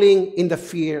 ruling in the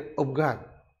fear of God.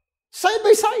 Side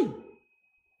by side.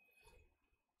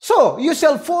 So, you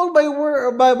shall fall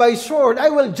by sword. I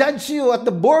will judge you at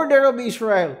the border of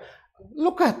Israel.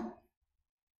 Look at.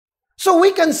 So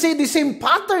we can see the same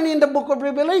pattern in the book of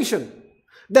Revelation.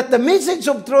 That the message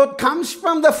of truth comes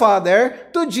from the Father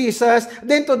to Jesus,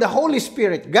 then to the Holy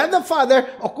Spirit. God the Father,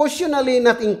 occasionally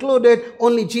not included,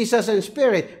 only Jesus and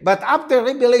Spirit. But after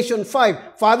Revelation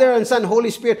 5, Father and Son, Holy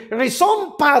Spirit,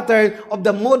 resume pattern of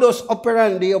the modus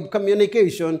operandi of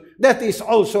communication that is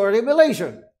also a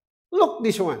revelation. Look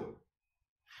this one.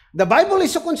 The Bible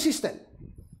is so consistent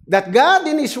that God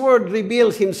in His Word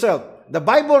reveals Himself. The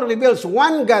Bible reveals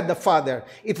one God, the Father.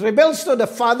 It reveals to the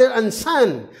Father and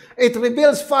Son. It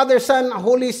reveals Father, Son,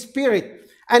 Holy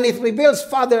Spirit. And it reveals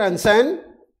Father and Son,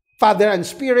 Father and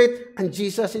Spirit, and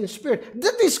Jesus in Spirit.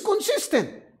 That is consistent.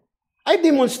 I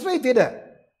demonstrated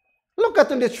that. Look at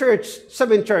in the church,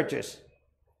 7 churches.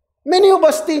 Many of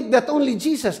us think that only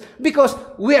Jesus, because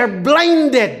we are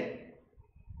blinded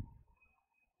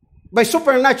by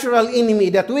supernatural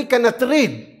enemy that we cannot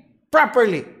read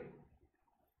properly.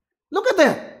 Look at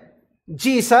that.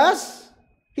 Jesus,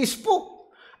 He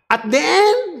spoke. At the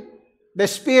end, the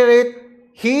Spirit,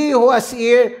 he who has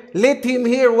ear, let him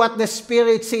hear what the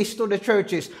Spirit says to the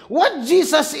churches. What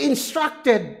Jesus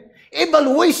instructed,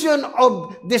 evaluation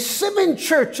of the 7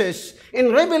 churches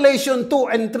in Revelation 2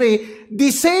 and 3,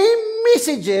 the same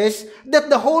messages that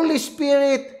the Holy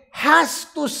Spirit has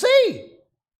to say.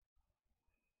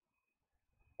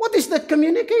 What is that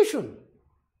communication?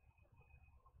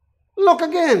 Look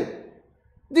again.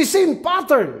 The same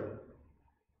pattern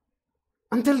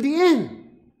until the end.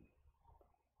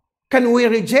 Can we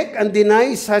reject and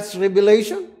deny such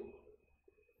revelation?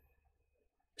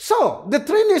 So, the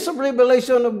Threeness of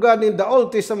revelation of God in the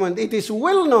Old Testament, it is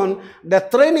well known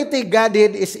that Trinity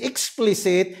Godhead is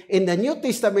explicit in the New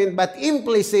Testament but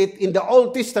implicit in the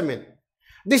Old Testament.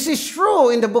 This is true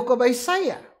in the book of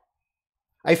Isaiah.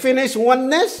 I finished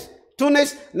oneness,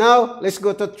 twoness. Now, let's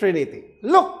go to Trinity.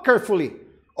 Look carefully.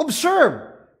 Observe.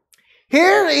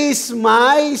 Here is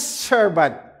my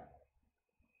servant,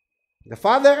 the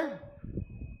Father,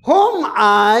 whom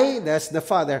I, that's the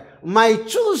Father, my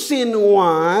chosen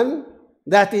one,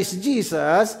 that is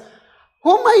Jesus,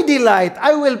 whom I delight.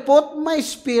 I will put my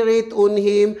Spirit on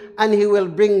him, and he will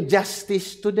bring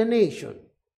justice to the nation.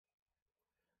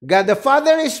 God the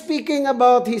Father is speaking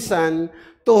about his Son,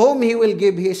 to whom he will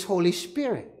give his Holy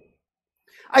Spirit.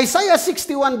 Isaiah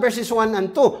 61 verses 1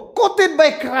 and 2, quoted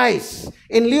by Christ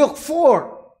in Luke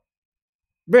 4,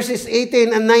 verses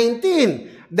 18 and 19.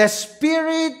 The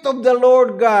Spirit of the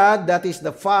Lord God, that is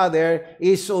the Father,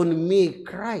 is on me,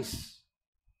 Christ.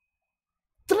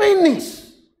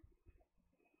 Threeness.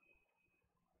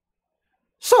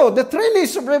 So, the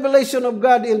threeness of revelation of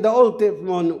God in the Old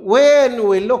Testament, when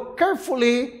we look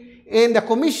carefully in the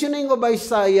commissioning of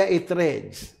Isaiah, it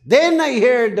reads, Then I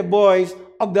heard the voice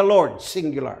of the Lord,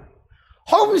 singular.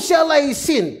 Whom shall I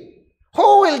send?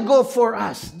 Who will go for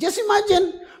us? Just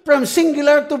imagine, from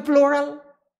singular to plural.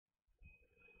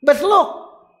 But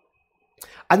look,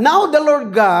 and now the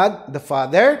Lord God, the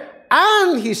Father,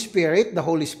 and His Spirit, the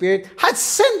Holy Spirit, has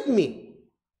sent me.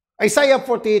 Isaiah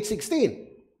 48:16.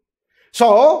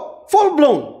 So,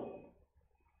 full-blown.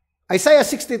 Isaiah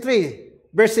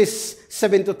 63, verses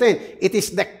 7 to 10. It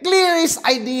is the clearest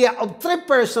idea of 3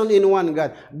 persons in one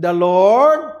God. The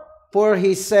Lord, for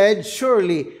He said,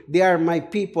 surely they are my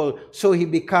people, so He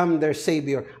became their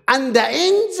Savior. And the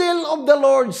angel of the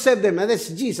Lord saved them. And that's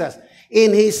Jesus.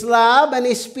 In His love and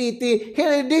His pity, He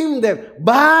redeemed them.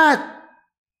 But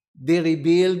they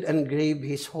rebelled and grieved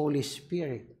His Holy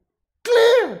Spirit.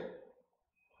 Clear!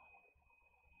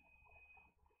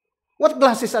 What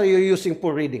glasses are you using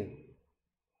for reading?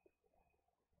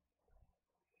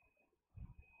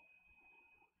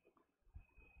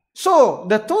 So,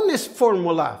 the Twoness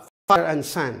formula, Father and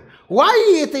Son,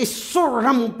 why it is so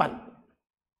rampant,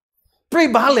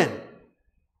 prevalent?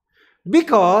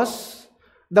 Because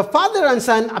the Father and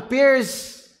Son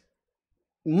appears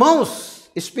most,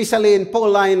 especially in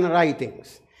Pauline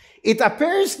writings. It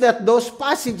appears that those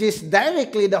passages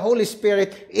directly, the Holy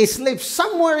Spirit is left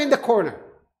somewhere in the corner.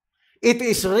 It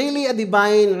is really a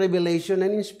divine revelation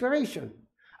and inspiration.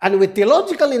 And with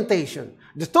theological intention,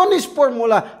 the Twoness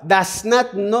formula does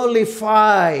not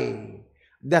nullify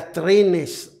the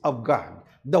threeness of God,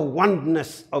 the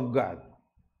oneness of God.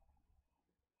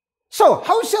 So,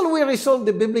 how shall we resolve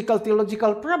the biblical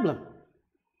theological problem?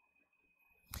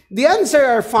 The answers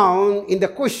are found in the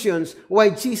questions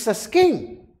why Jesus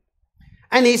came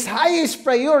and His highest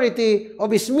priority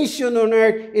of His mission on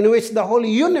earth, in which the whole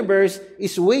universe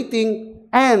is waiting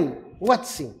and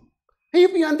watching. I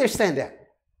hope you understand that.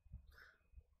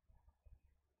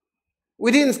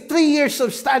 Within 3 years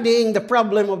of studying the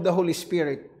problem of the Holy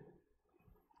Spirit,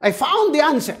 I found the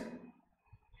answer.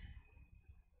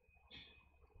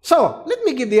 So, let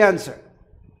me give the answer.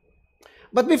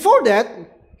 But before that,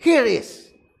 here is.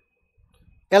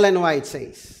 Ellen White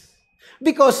says,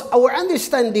 because our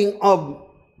understanding of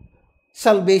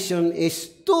salvation is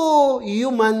too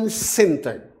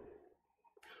human-centered.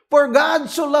 For God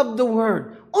so loved the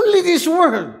world, only this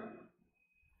world,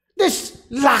 this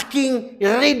lacking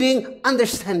reading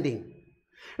understanding.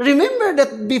 Remember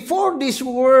that before this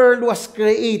world was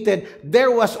created,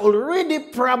 there was already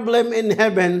problem in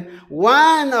heaven.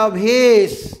 One of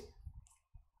His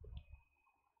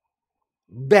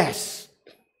best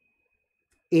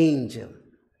angel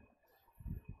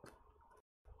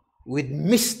with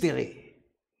mystery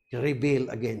rebel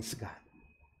against God.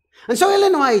 And so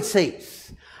Ellen White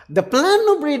says, the plan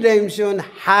of redemption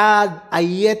had a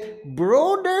yet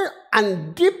broader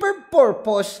and deeper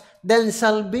purpose than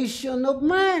salvation of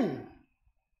man.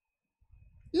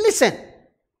 Listen,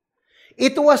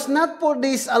 It was not for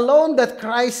this alone that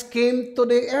Christ came to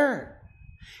the earth.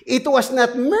 It was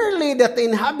not merely that the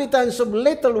inhabitants of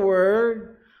little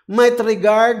world might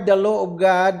regard the law of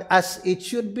God as it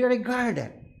should be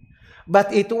regarded,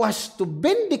 but it was to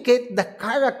vindicate the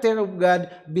character of God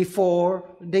before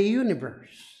the universe.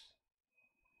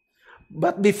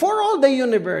 But before all the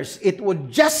universe, it would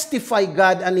justify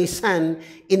God and His Son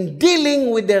in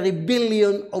dealing with the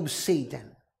rebellion of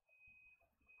Satan.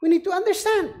 We need to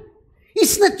understand.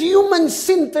 It's not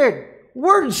human-centered,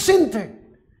 world-centered.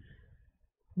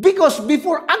 Because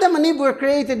before Adam and Eve were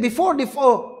created, before the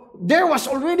fall, there was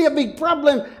already a big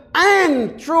problem.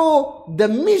 And through the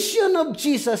mission of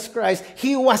Jesus Christ,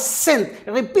 He was sent,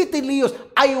 repeatedly used,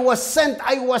 I was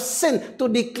sent to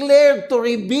declare, to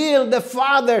reveal the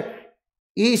Father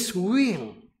His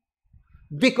will.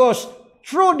 Because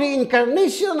through the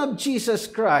incarnation of Jesus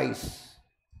Christ,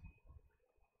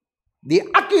 the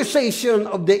accusation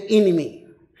of the enemy,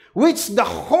 which the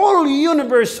whole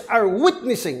universe are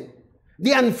witnessing,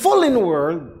 the unfallen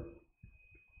world,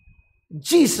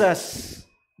 Jesus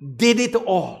did it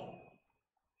all.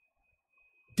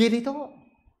 Did it all.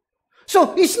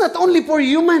 So it's not only for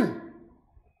human.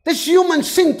 This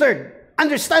human-centered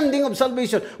understanding of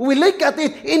salvation. We look at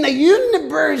it in a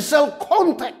universal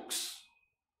context.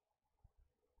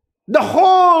 The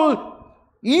whole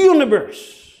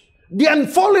universe, the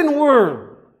unfallen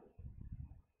world.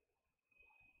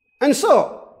 And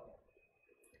so,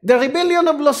 the rebellion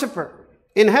of Lucifer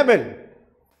in heaven,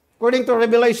 according to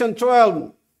Revelation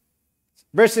 12,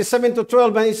 verses 7 to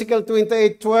 12, and Ezekiel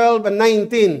 28, 12 and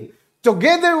 19,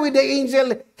 together with the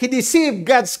angel, he deceived.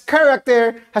 God's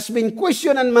character has been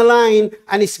questioned and maligned,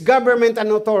 and his government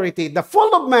and authority. The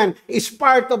fall of man is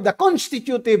part of the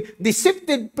constitutive,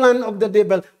 deceptive plan of the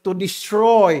devil to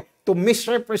destroy, to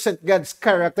misrepresent God's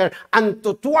character, and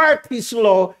to thwart his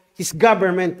law, his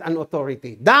government and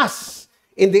authority. Thus,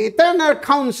 in the eternal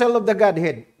counsel of the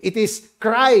Godhead, it is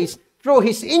Christ, through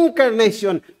His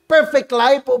incarnation, perfect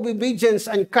life of obedience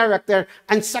and character,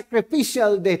 and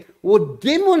sacrificial death, would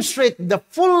demonstrate the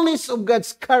fullness of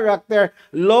God's character,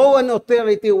 law, and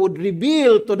authority, would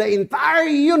reveal to the entire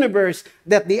universe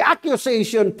that the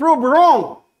accusation proved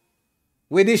wrong.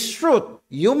 With this truth,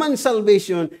 human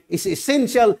salvation is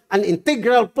essential and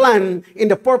integral plan in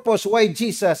the purpose why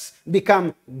Jesus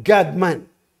became God-man.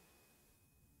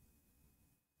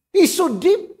 He's so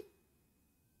deep.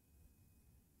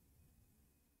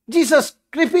 Jesus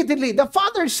repeatedly, the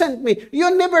Father sent me.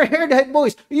 You never heard His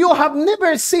voice. You have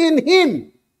never seen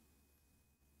Him.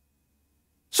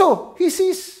 So, He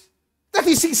sees that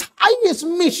is His highest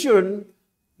mission,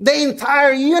 the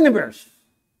entire universe.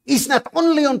 Is not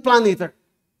only on planet Earth.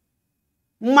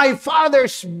 My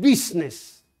Father's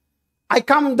business. I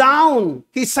come down.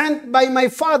 He's sent by my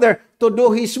Father to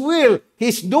do His will.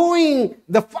 He's doing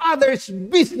the Father's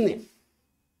business.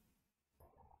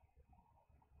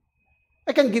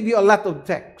 I can give you a lot of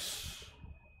texts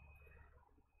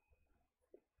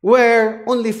where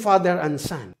only Father and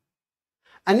Son.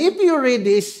 And if you read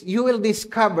this, you will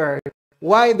discover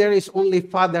why there is only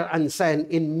Father and Son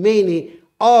in many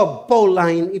of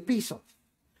Pauline epistles.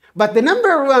 But the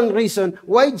number one reason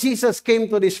why Jesus came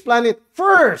to this planet,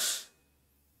 first,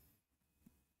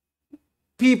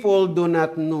 people do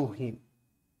not know Him.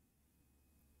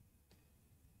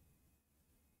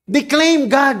 They claim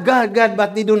God, God, God,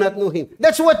 but they do not know Him.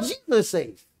 That's what Jesus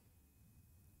says.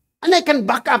 And I can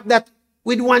back up that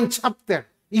with one chapter.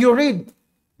 You read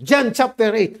John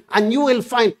chapter 8, and you will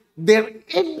find their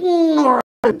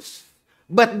ignorance,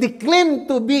 but they claim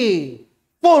to be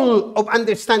full of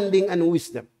understanding and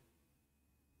wisdom.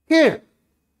 Here,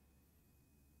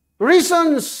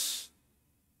 reasons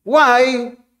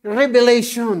why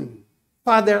revelation,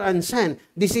 Father and Son.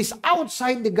 This is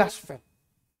outside the gospel.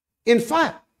 In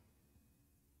fact,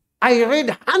 I read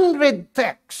 100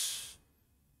 texts,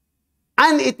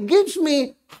 and it gives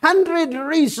me 100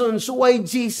 reasons why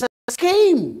Jesus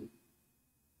came.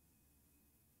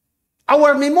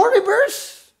 Our memory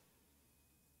verse,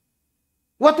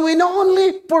 what we know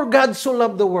only, for God so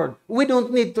loved the world. We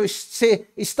don't need to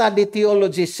study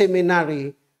theology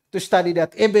seminary to study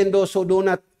that. Even those who do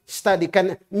not study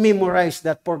can memorize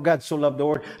that, for God so loved the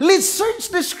world. Let's search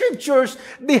the scriptures,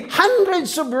 the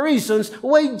hundreds of reasons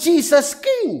why Jesus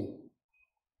came.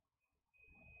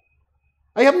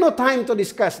 I have no time to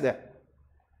discuss that.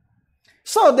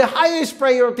 So, the highest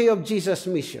priority of Jesus'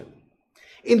 mission.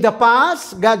 In the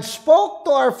past, God spoke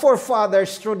to our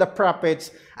forefathers through the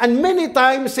prophets and many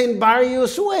times in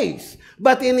various ways.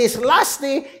 But in His last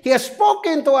day, He has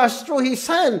spoken to us through His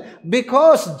Son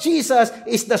because Jesus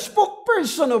is the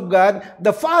spokesperson of God.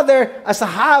 The Father has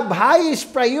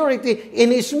highest priority in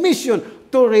His mission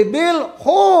to reveal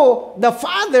who the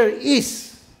Father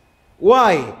is.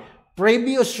 Why?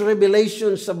 Previous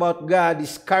revelations about God,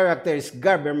 His character, His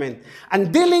government,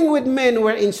 and dealing with men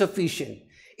were insufficient.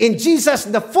 In Jesus,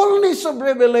 the fullness of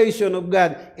revelation of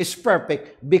God is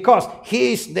perfect because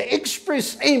He is the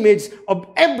express image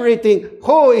of everything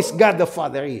who is God the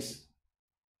Father is.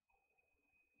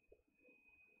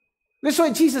 That's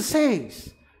why Jesus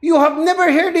says, you have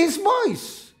never heard His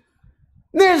voice,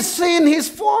 never seen His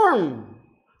form.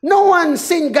 No one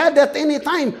seen God at any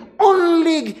time,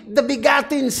 only the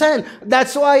begotten Son.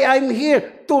 That's why I'm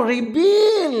here to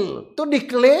reveal, to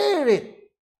declare it.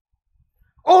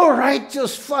 O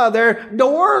righteous Father, the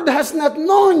world has not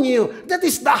known you. That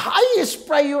is the highest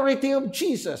priority of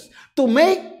Jesus. To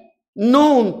make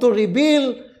known, to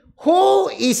reveal who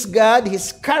is God,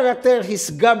 His character, His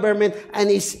government, and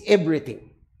His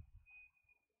everything.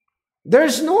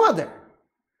 There's no other.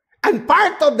 And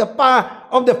part of the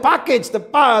package,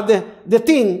 the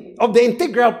thing of the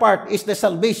integral part is the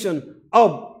salvation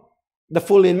of the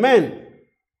fallen man.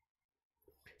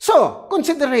 So,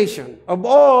 consideration of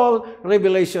all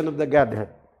revelation of the Godhead.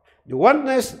 The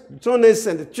Oneness, the Twoness,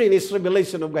 and the Threeness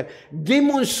revelation of God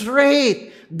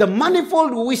demonstrate the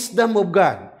manifold wisdom of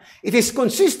God. It is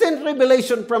consistent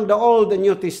revelation from the Old and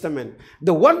New Testament.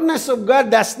 The oneness of God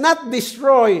does not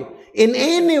destroy, in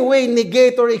any way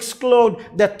negate or exclude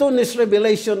the Twoness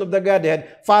revelation of the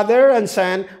Godhead, Father and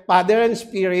Son, Father and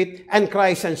Spirit, and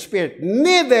Christ and Spirit.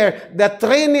 Neither the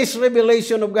Threeness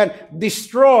revelation of God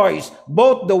destroys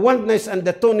both the oneness and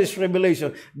the Twoness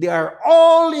revelation. They are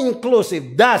all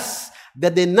inclusive. Thus, the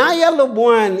denial of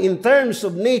one in terms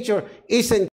of nature,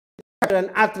 essence,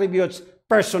 and attributes,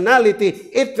 personality,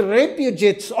 it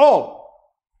repudiates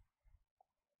all.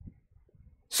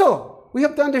 So, we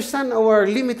have to understand our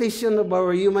limitation of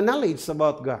our human knowledge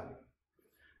about God.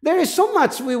 There is so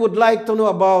much we would like to know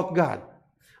about God,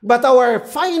 but our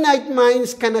finite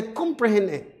minds cannot comprehend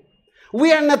it.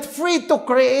 We are not free to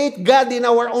create God in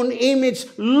our own image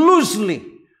loosely,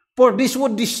 for this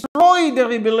would destroy the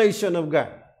revelation of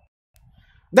God.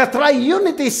 The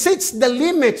triunity sets the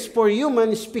limits for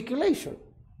human speculation.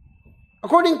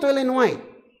 According to Ellen White,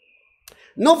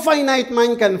 no finite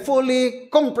mind can fully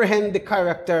comprehend the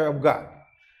character of God.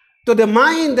 To the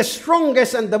mind, the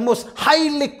strongest and the most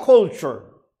highly cultured,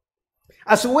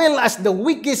 as well as the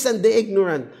weakest and the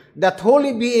ignorant, that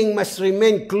holy being must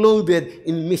remain clothed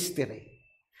in mystery.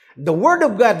 The Word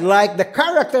of God, like the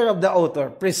character of the author,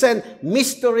 present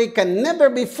mystery can never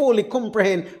be fully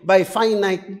comprehended by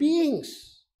finite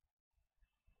beings.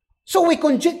 So we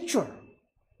conjecture.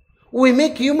 We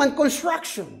make human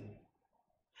construction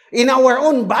in our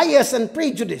own bias and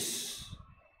prejudice,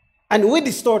 and we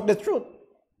distort the truth.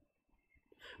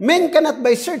 Men cannot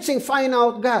by searching find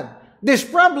out God. This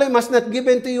problem was not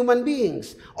given to human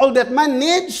beings. All that man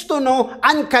needs to know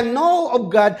and can know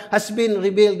of God has been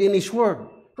revealed in His Word.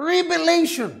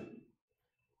 Revelation.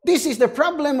 This is the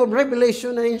problem of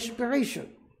revelation and inspiration,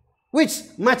 which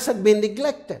much had been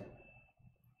neglected.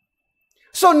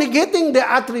 So negating the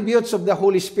attributes of the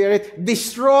Holy Spirit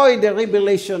destroy the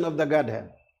revelation of the Godhead.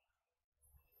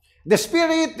 The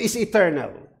Spirit is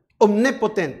eternal,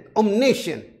 omnipotent,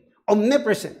 omniscient,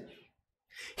 omnipresent.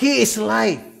 He is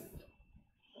life.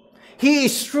 He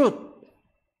is truth.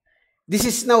 This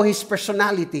is now His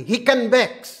personality. He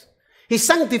convicts. He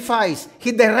sanctifies.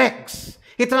 He directs.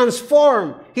 He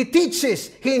transforms. He teaches.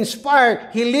 He inspires.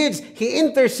 He leads. He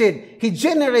intercedes. He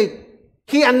generates.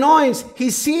 He anoints. He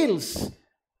seals.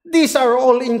 These are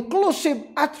all inclusive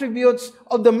attributes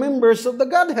of the members of the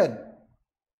Godhead.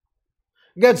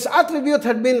 God's attribute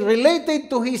had been related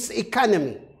to His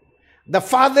economy. The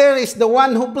Father is the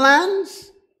one who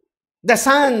plans. The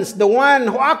Son is the one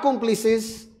who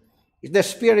accomplishes. The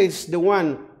Spirit is the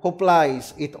one who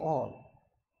applies it all.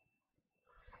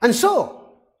 And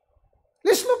so,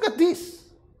 let's look at this.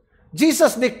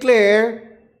 Jesus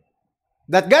declared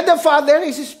that God the Father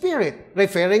is a Spirit,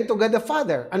 referring to God the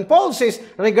Father. And Paul says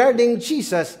regarding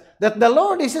Jesus that the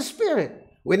Lord is a Spirit.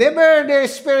 Whenever there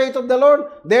is Spirit of the Lord,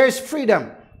 there is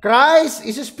freedom. Christ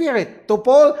is a Spirit. To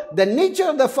Paul, the nature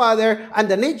of the Father and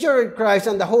the nature of Christ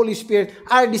and the Holy Spirit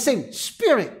are the same.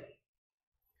 Spirit.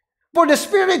 For the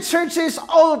Spirit searches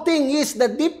all things, the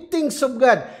deep things of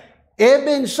God.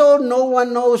 Even so, no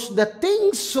one knows the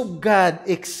things of God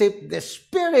except the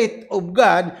Spirit of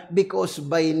God, because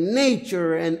by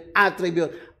nature and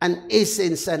attribute and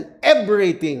essence and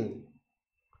everything,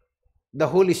 the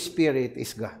Holy Spirit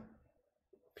is God.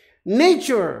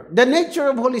 The nature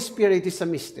of Holy Spirit is a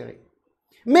mystery.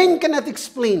 Men cannot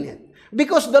explain it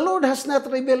because the Lord has not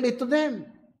revealed it to them.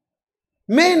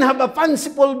 Men have a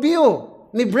fanciful view.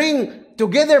 They bring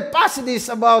together passages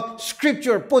about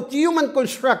Scripture, put human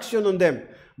construction on them.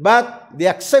 But the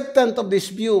acceptance of this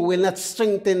view will not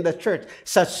strengthen the church.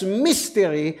 Such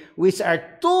mystery, which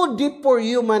are too deep for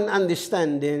human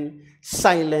understanding,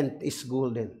 silent is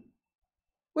golden.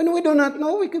 When we do not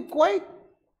know, we keep quiet.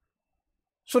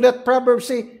 So that Proverbs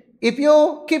say, if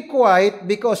you keep quiet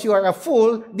because you are a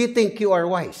fool, they think you are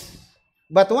wise.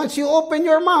 But once you open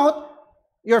your mouth,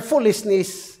 your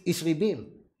foolishness is revealed.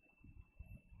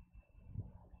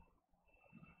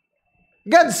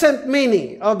 God sent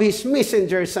many of His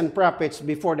messengers and prophets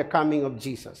before the coming of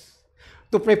Jesus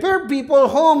to prepare people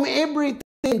whom everything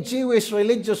in Jewish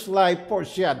religious life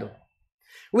foreshadowed.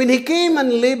 When He came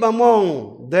and lived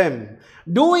among them,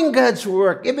 doing God's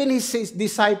work, even His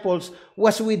disciples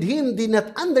was with Him, did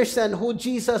not understand who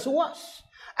Jesus was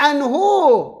and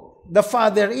who the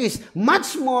Father is.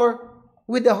 Much more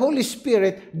with the Holy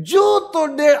Spirit due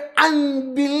to their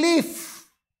unbelief.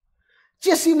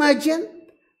 Just imagine,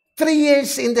 3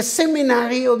 years in the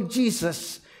seminary of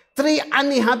Jesus,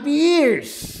 3.5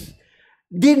 years,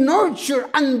 they nurture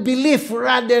unbelief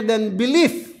rather than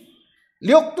belief.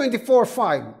 Luke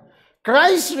 24:5.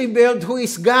 Christ revealed who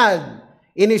is God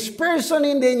in His person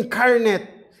in the incarnate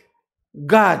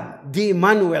God, the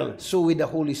Emmanuel, so with the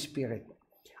Holy Spirit.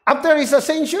 After His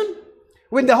ascension,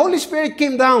 when the Holy Spirit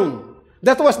came down,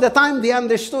 that was the time they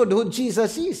understood who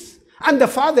Jesus is and the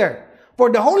Father. For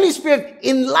the Holy Spirit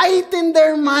enlightened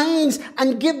their minds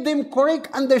and give them correct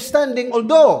understanding.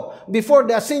 Although, before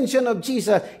the ascension of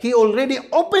Jesus, He already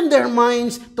opened their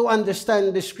minds to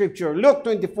understand the Scripture. Luke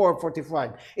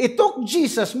 24:45. It took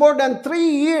Jesus more than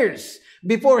 3 years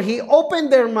before He opened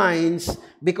their minds,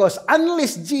 because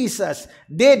unless Jesus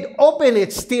did open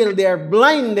it, still they are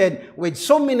blinded with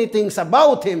so many things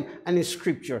about Him and His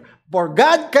Scripture. For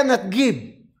God cannot give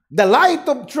the light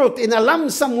of truth in a lump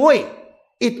sum way.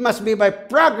 It must be by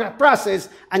process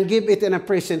and give it in a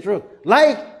present truth.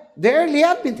 Like the early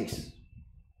Adventists.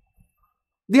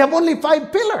 They have only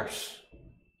 5 pillars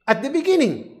at the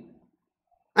beginning.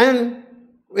 And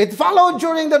it followed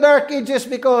during the Dark Ages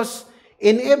because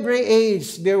in every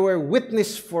age there were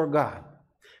witnesses for God.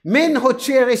 Men who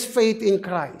cherished faith in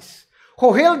Christ.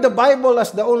 Who held the Bible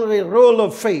as the only rule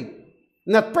of faith.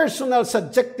 Not personal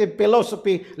subjective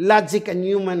philosophy, logic, and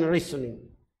human reasoning.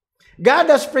 God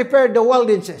has prepared the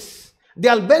Waldenses, the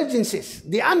Albigenses,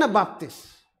 the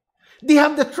Anabaptists. They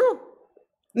have the truth.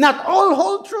 Not all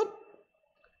whole truth.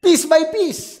 Piece by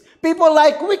piece. People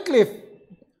like Wycliffe,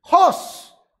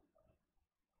 Huss,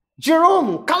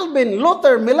 Jerome, Calvin,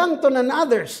 Luther, Melanchthon, and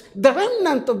others. The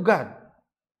remnant of God.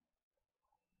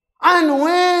 And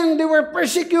when they were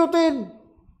persecuted,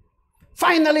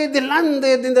 finally they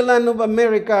landed in the land of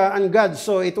America, and God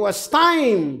saw it was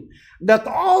time that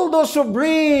all those who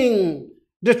bring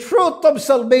the truth of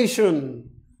salvation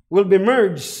will be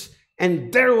merged.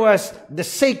 And there was the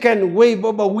second wave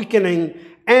of awakening,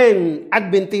 and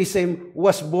Adventism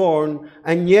was born,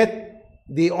 and yet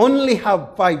they only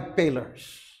have 5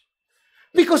 pillars.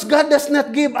 Because God does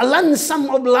not give a lump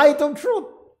sum of light of truth.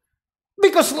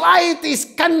 Because light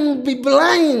can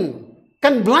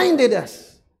blinded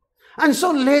us. And so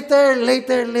later,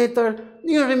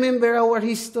 you remember our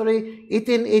history,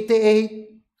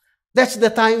 1888? That's the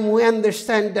time we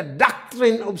understand the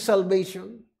doctrine of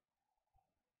salvation.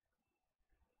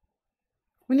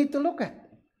 We need to look at.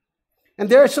 And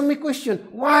there are so many questions.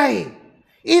 Why?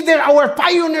 Either our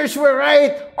pioneers were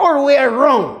right or we are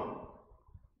wrong.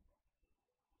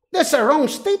 That's a wrong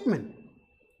statement.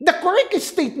 The correct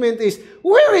statement is,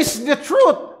 where is the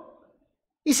truth?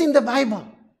 It's in the Bible,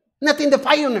 not in the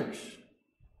pioneers.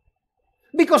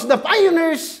 Because the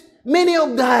pioneers, many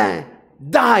of them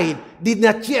died, did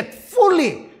not yet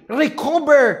fully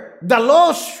recover the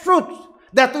lost truth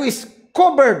that was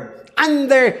covered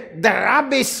under the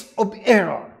rubbish of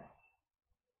error.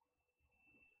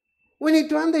 We need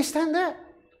to understand that.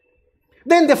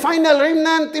 Then the final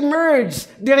remnant emerged.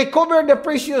 They recovered the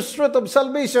precious truth of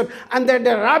salvation under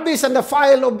the rubbish and the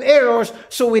file of errors.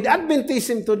 So with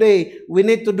Adventism today, we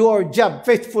need to do our job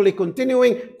faithfully,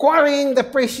 continuing quarrying the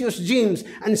precious gems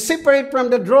and separate from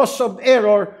the dross of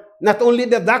error not only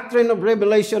the doctrine of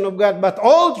revelation of God, but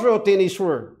all truth in His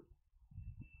Word.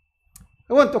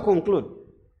 I want to conclude.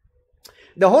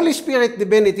 The Holy Spirit,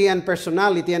 divinity and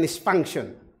personality and His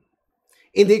function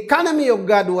in the economy of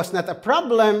God was not a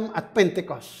problem at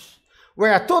Pentecost,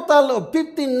 where a total of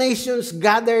 15 nations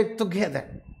gathered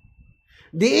together.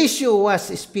 The issue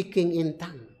was speaking in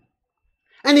tongues.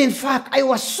 And in fact, I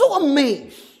was so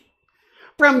amazed.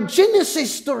 From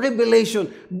Genesis to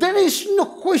Revelation, there is no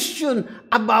question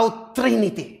about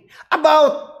Trinity,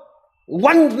 about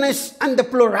oneness and the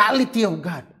plurality of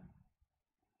God.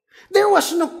 There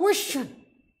was no question.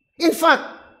 In fact,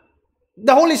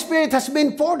 the Holy Spirit has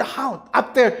been poured out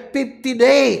after 50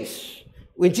 days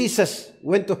when Jesus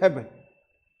went to heaven.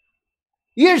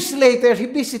 Years later, he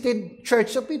visited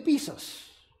Church of Ephesus.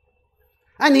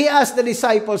 And he asked the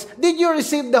disciples, did you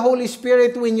receive the Holy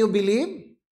Spirit when you believed?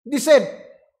 They said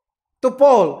to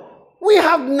Paul, we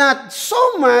have not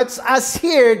so much as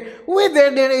heard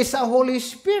whether there is a Holy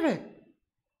Spirit.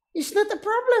 It's not a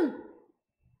problem.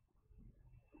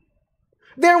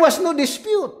 There was no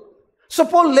dispute. So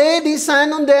Paul laid his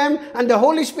hand on them, and the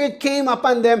Holy Spirit came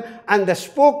upon them, and they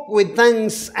spoke with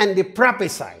tongues, and they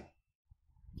prophesied.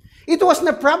 It was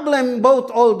no problem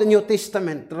about all the New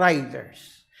Testament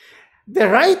writers. The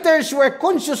writers were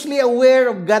consciously aware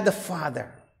of God the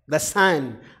Father, the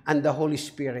Son, and the Holy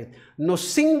Spirit. No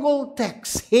single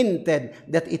text hinted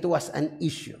that it was an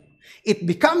issue. It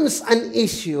becomes an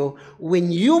issue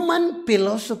when human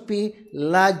philosophy,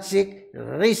 logic,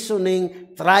 reasoning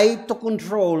try to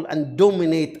control and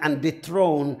dominate and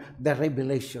dethrone the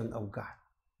revelation of God.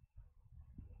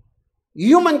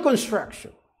 Human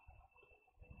construction.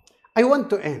 I want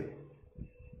to end,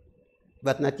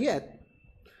 but not yet.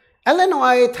 Ellen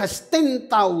White has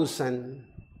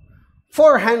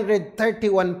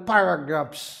 10,431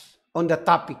 paragraphs on the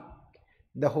topic,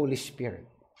 the Holy Spirit.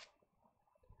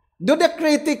 Do the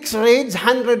critics read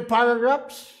 100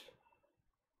 paragraphs?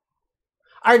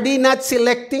 Are they not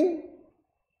selecting,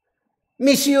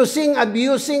 misusing,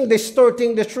 abusing,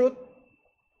 distorting the truth?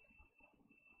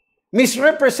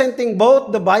 Misrepresenting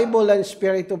both the Bible and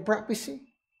spirit of prophecy?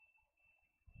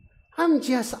 I'm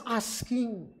just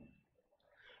asking.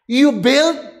 You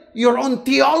build your own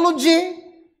theology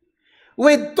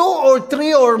with 2 or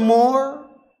 3 or more,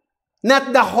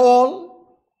 not the whole.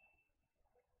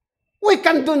 We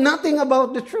can do nothing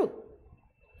about the truth.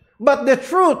 But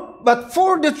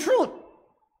for the truth,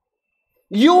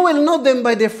 you will know them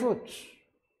by their fruits.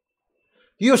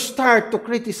 You start to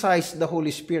criticize the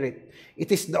Holy Spirit.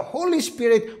 It is the Holy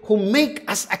Spirit who makes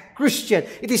us a Christian.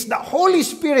 It is the Holy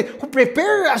Spirit who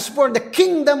prepares us for the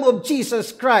kingdom of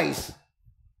Jesus Christ.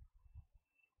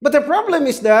 But the problem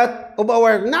is that, of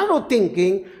our narrow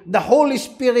thinking, the Holy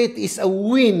Spirit is a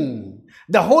wind.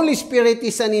 The Holy Spirit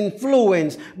is an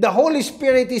influence. The Holy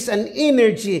Spirit is an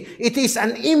energy. It is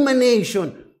an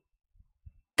emanation.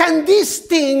 Can these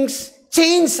things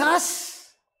change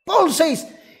us? Paul says,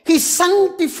 He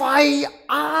sanctifies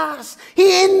us.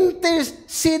 He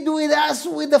intercedes with us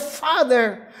with the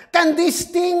Father. Can these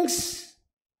things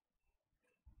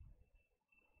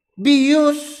be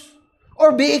used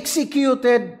or be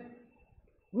executed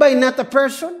by not a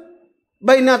person,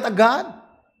 by not a God?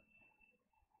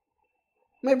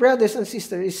 My brothers and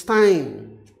sisters, it's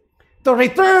time to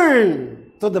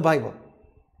return to the Bible.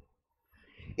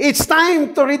 It's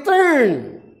time to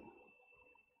return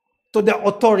to the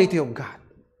authority of God.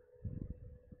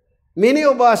 Many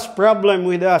of us, problem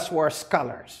with us who are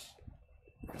scholars.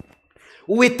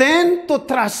 We tend to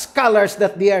trust scholars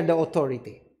that they are the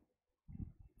authority.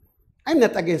 I'm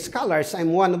not against scholars,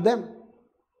 I'm one of them.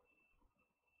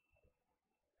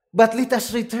 But let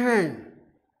us return,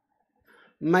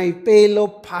 my fellow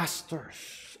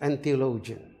pastors and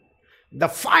theologians. The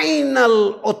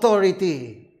final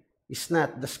authority is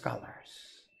not the scholars.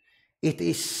 It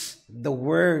is the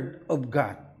Word of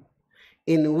God,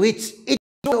 in which each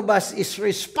of us is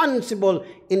responsible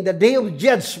in the day of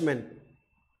judgment,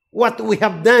 what we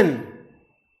have done.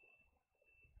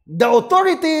 The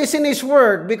authority is in His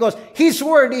Word because His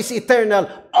Word is eternal.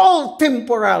 All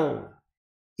temporal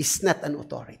is not an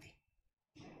authority.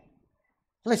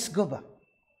 Let's go back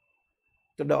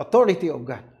to the authority of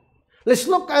God. Let's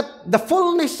look at the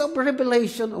fullness of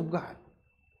revelation of God.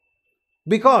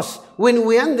 Because when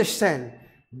we understand,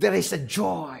 there is a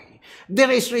joy,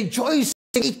 there is rejoicing,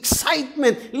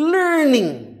 excitement,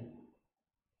 learning.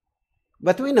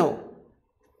 But we know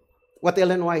what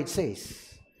Ellen White says.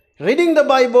 Reading the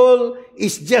Bible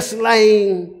is just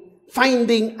like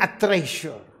finding a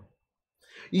treasure.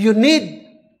 You need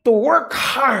to work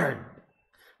hard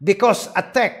because a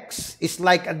text is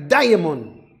like a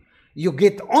diamond. You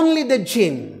get only the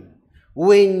gem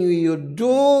when you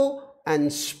do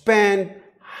and spend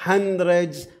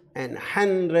hundreds and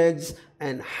hundreds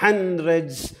and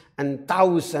hundreds and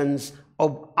thousands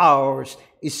of hours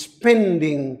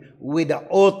spending with the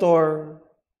author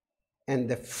and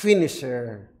the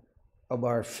finisher of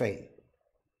our faith.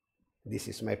 This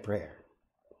is my prayer.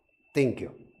 Thank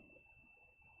you.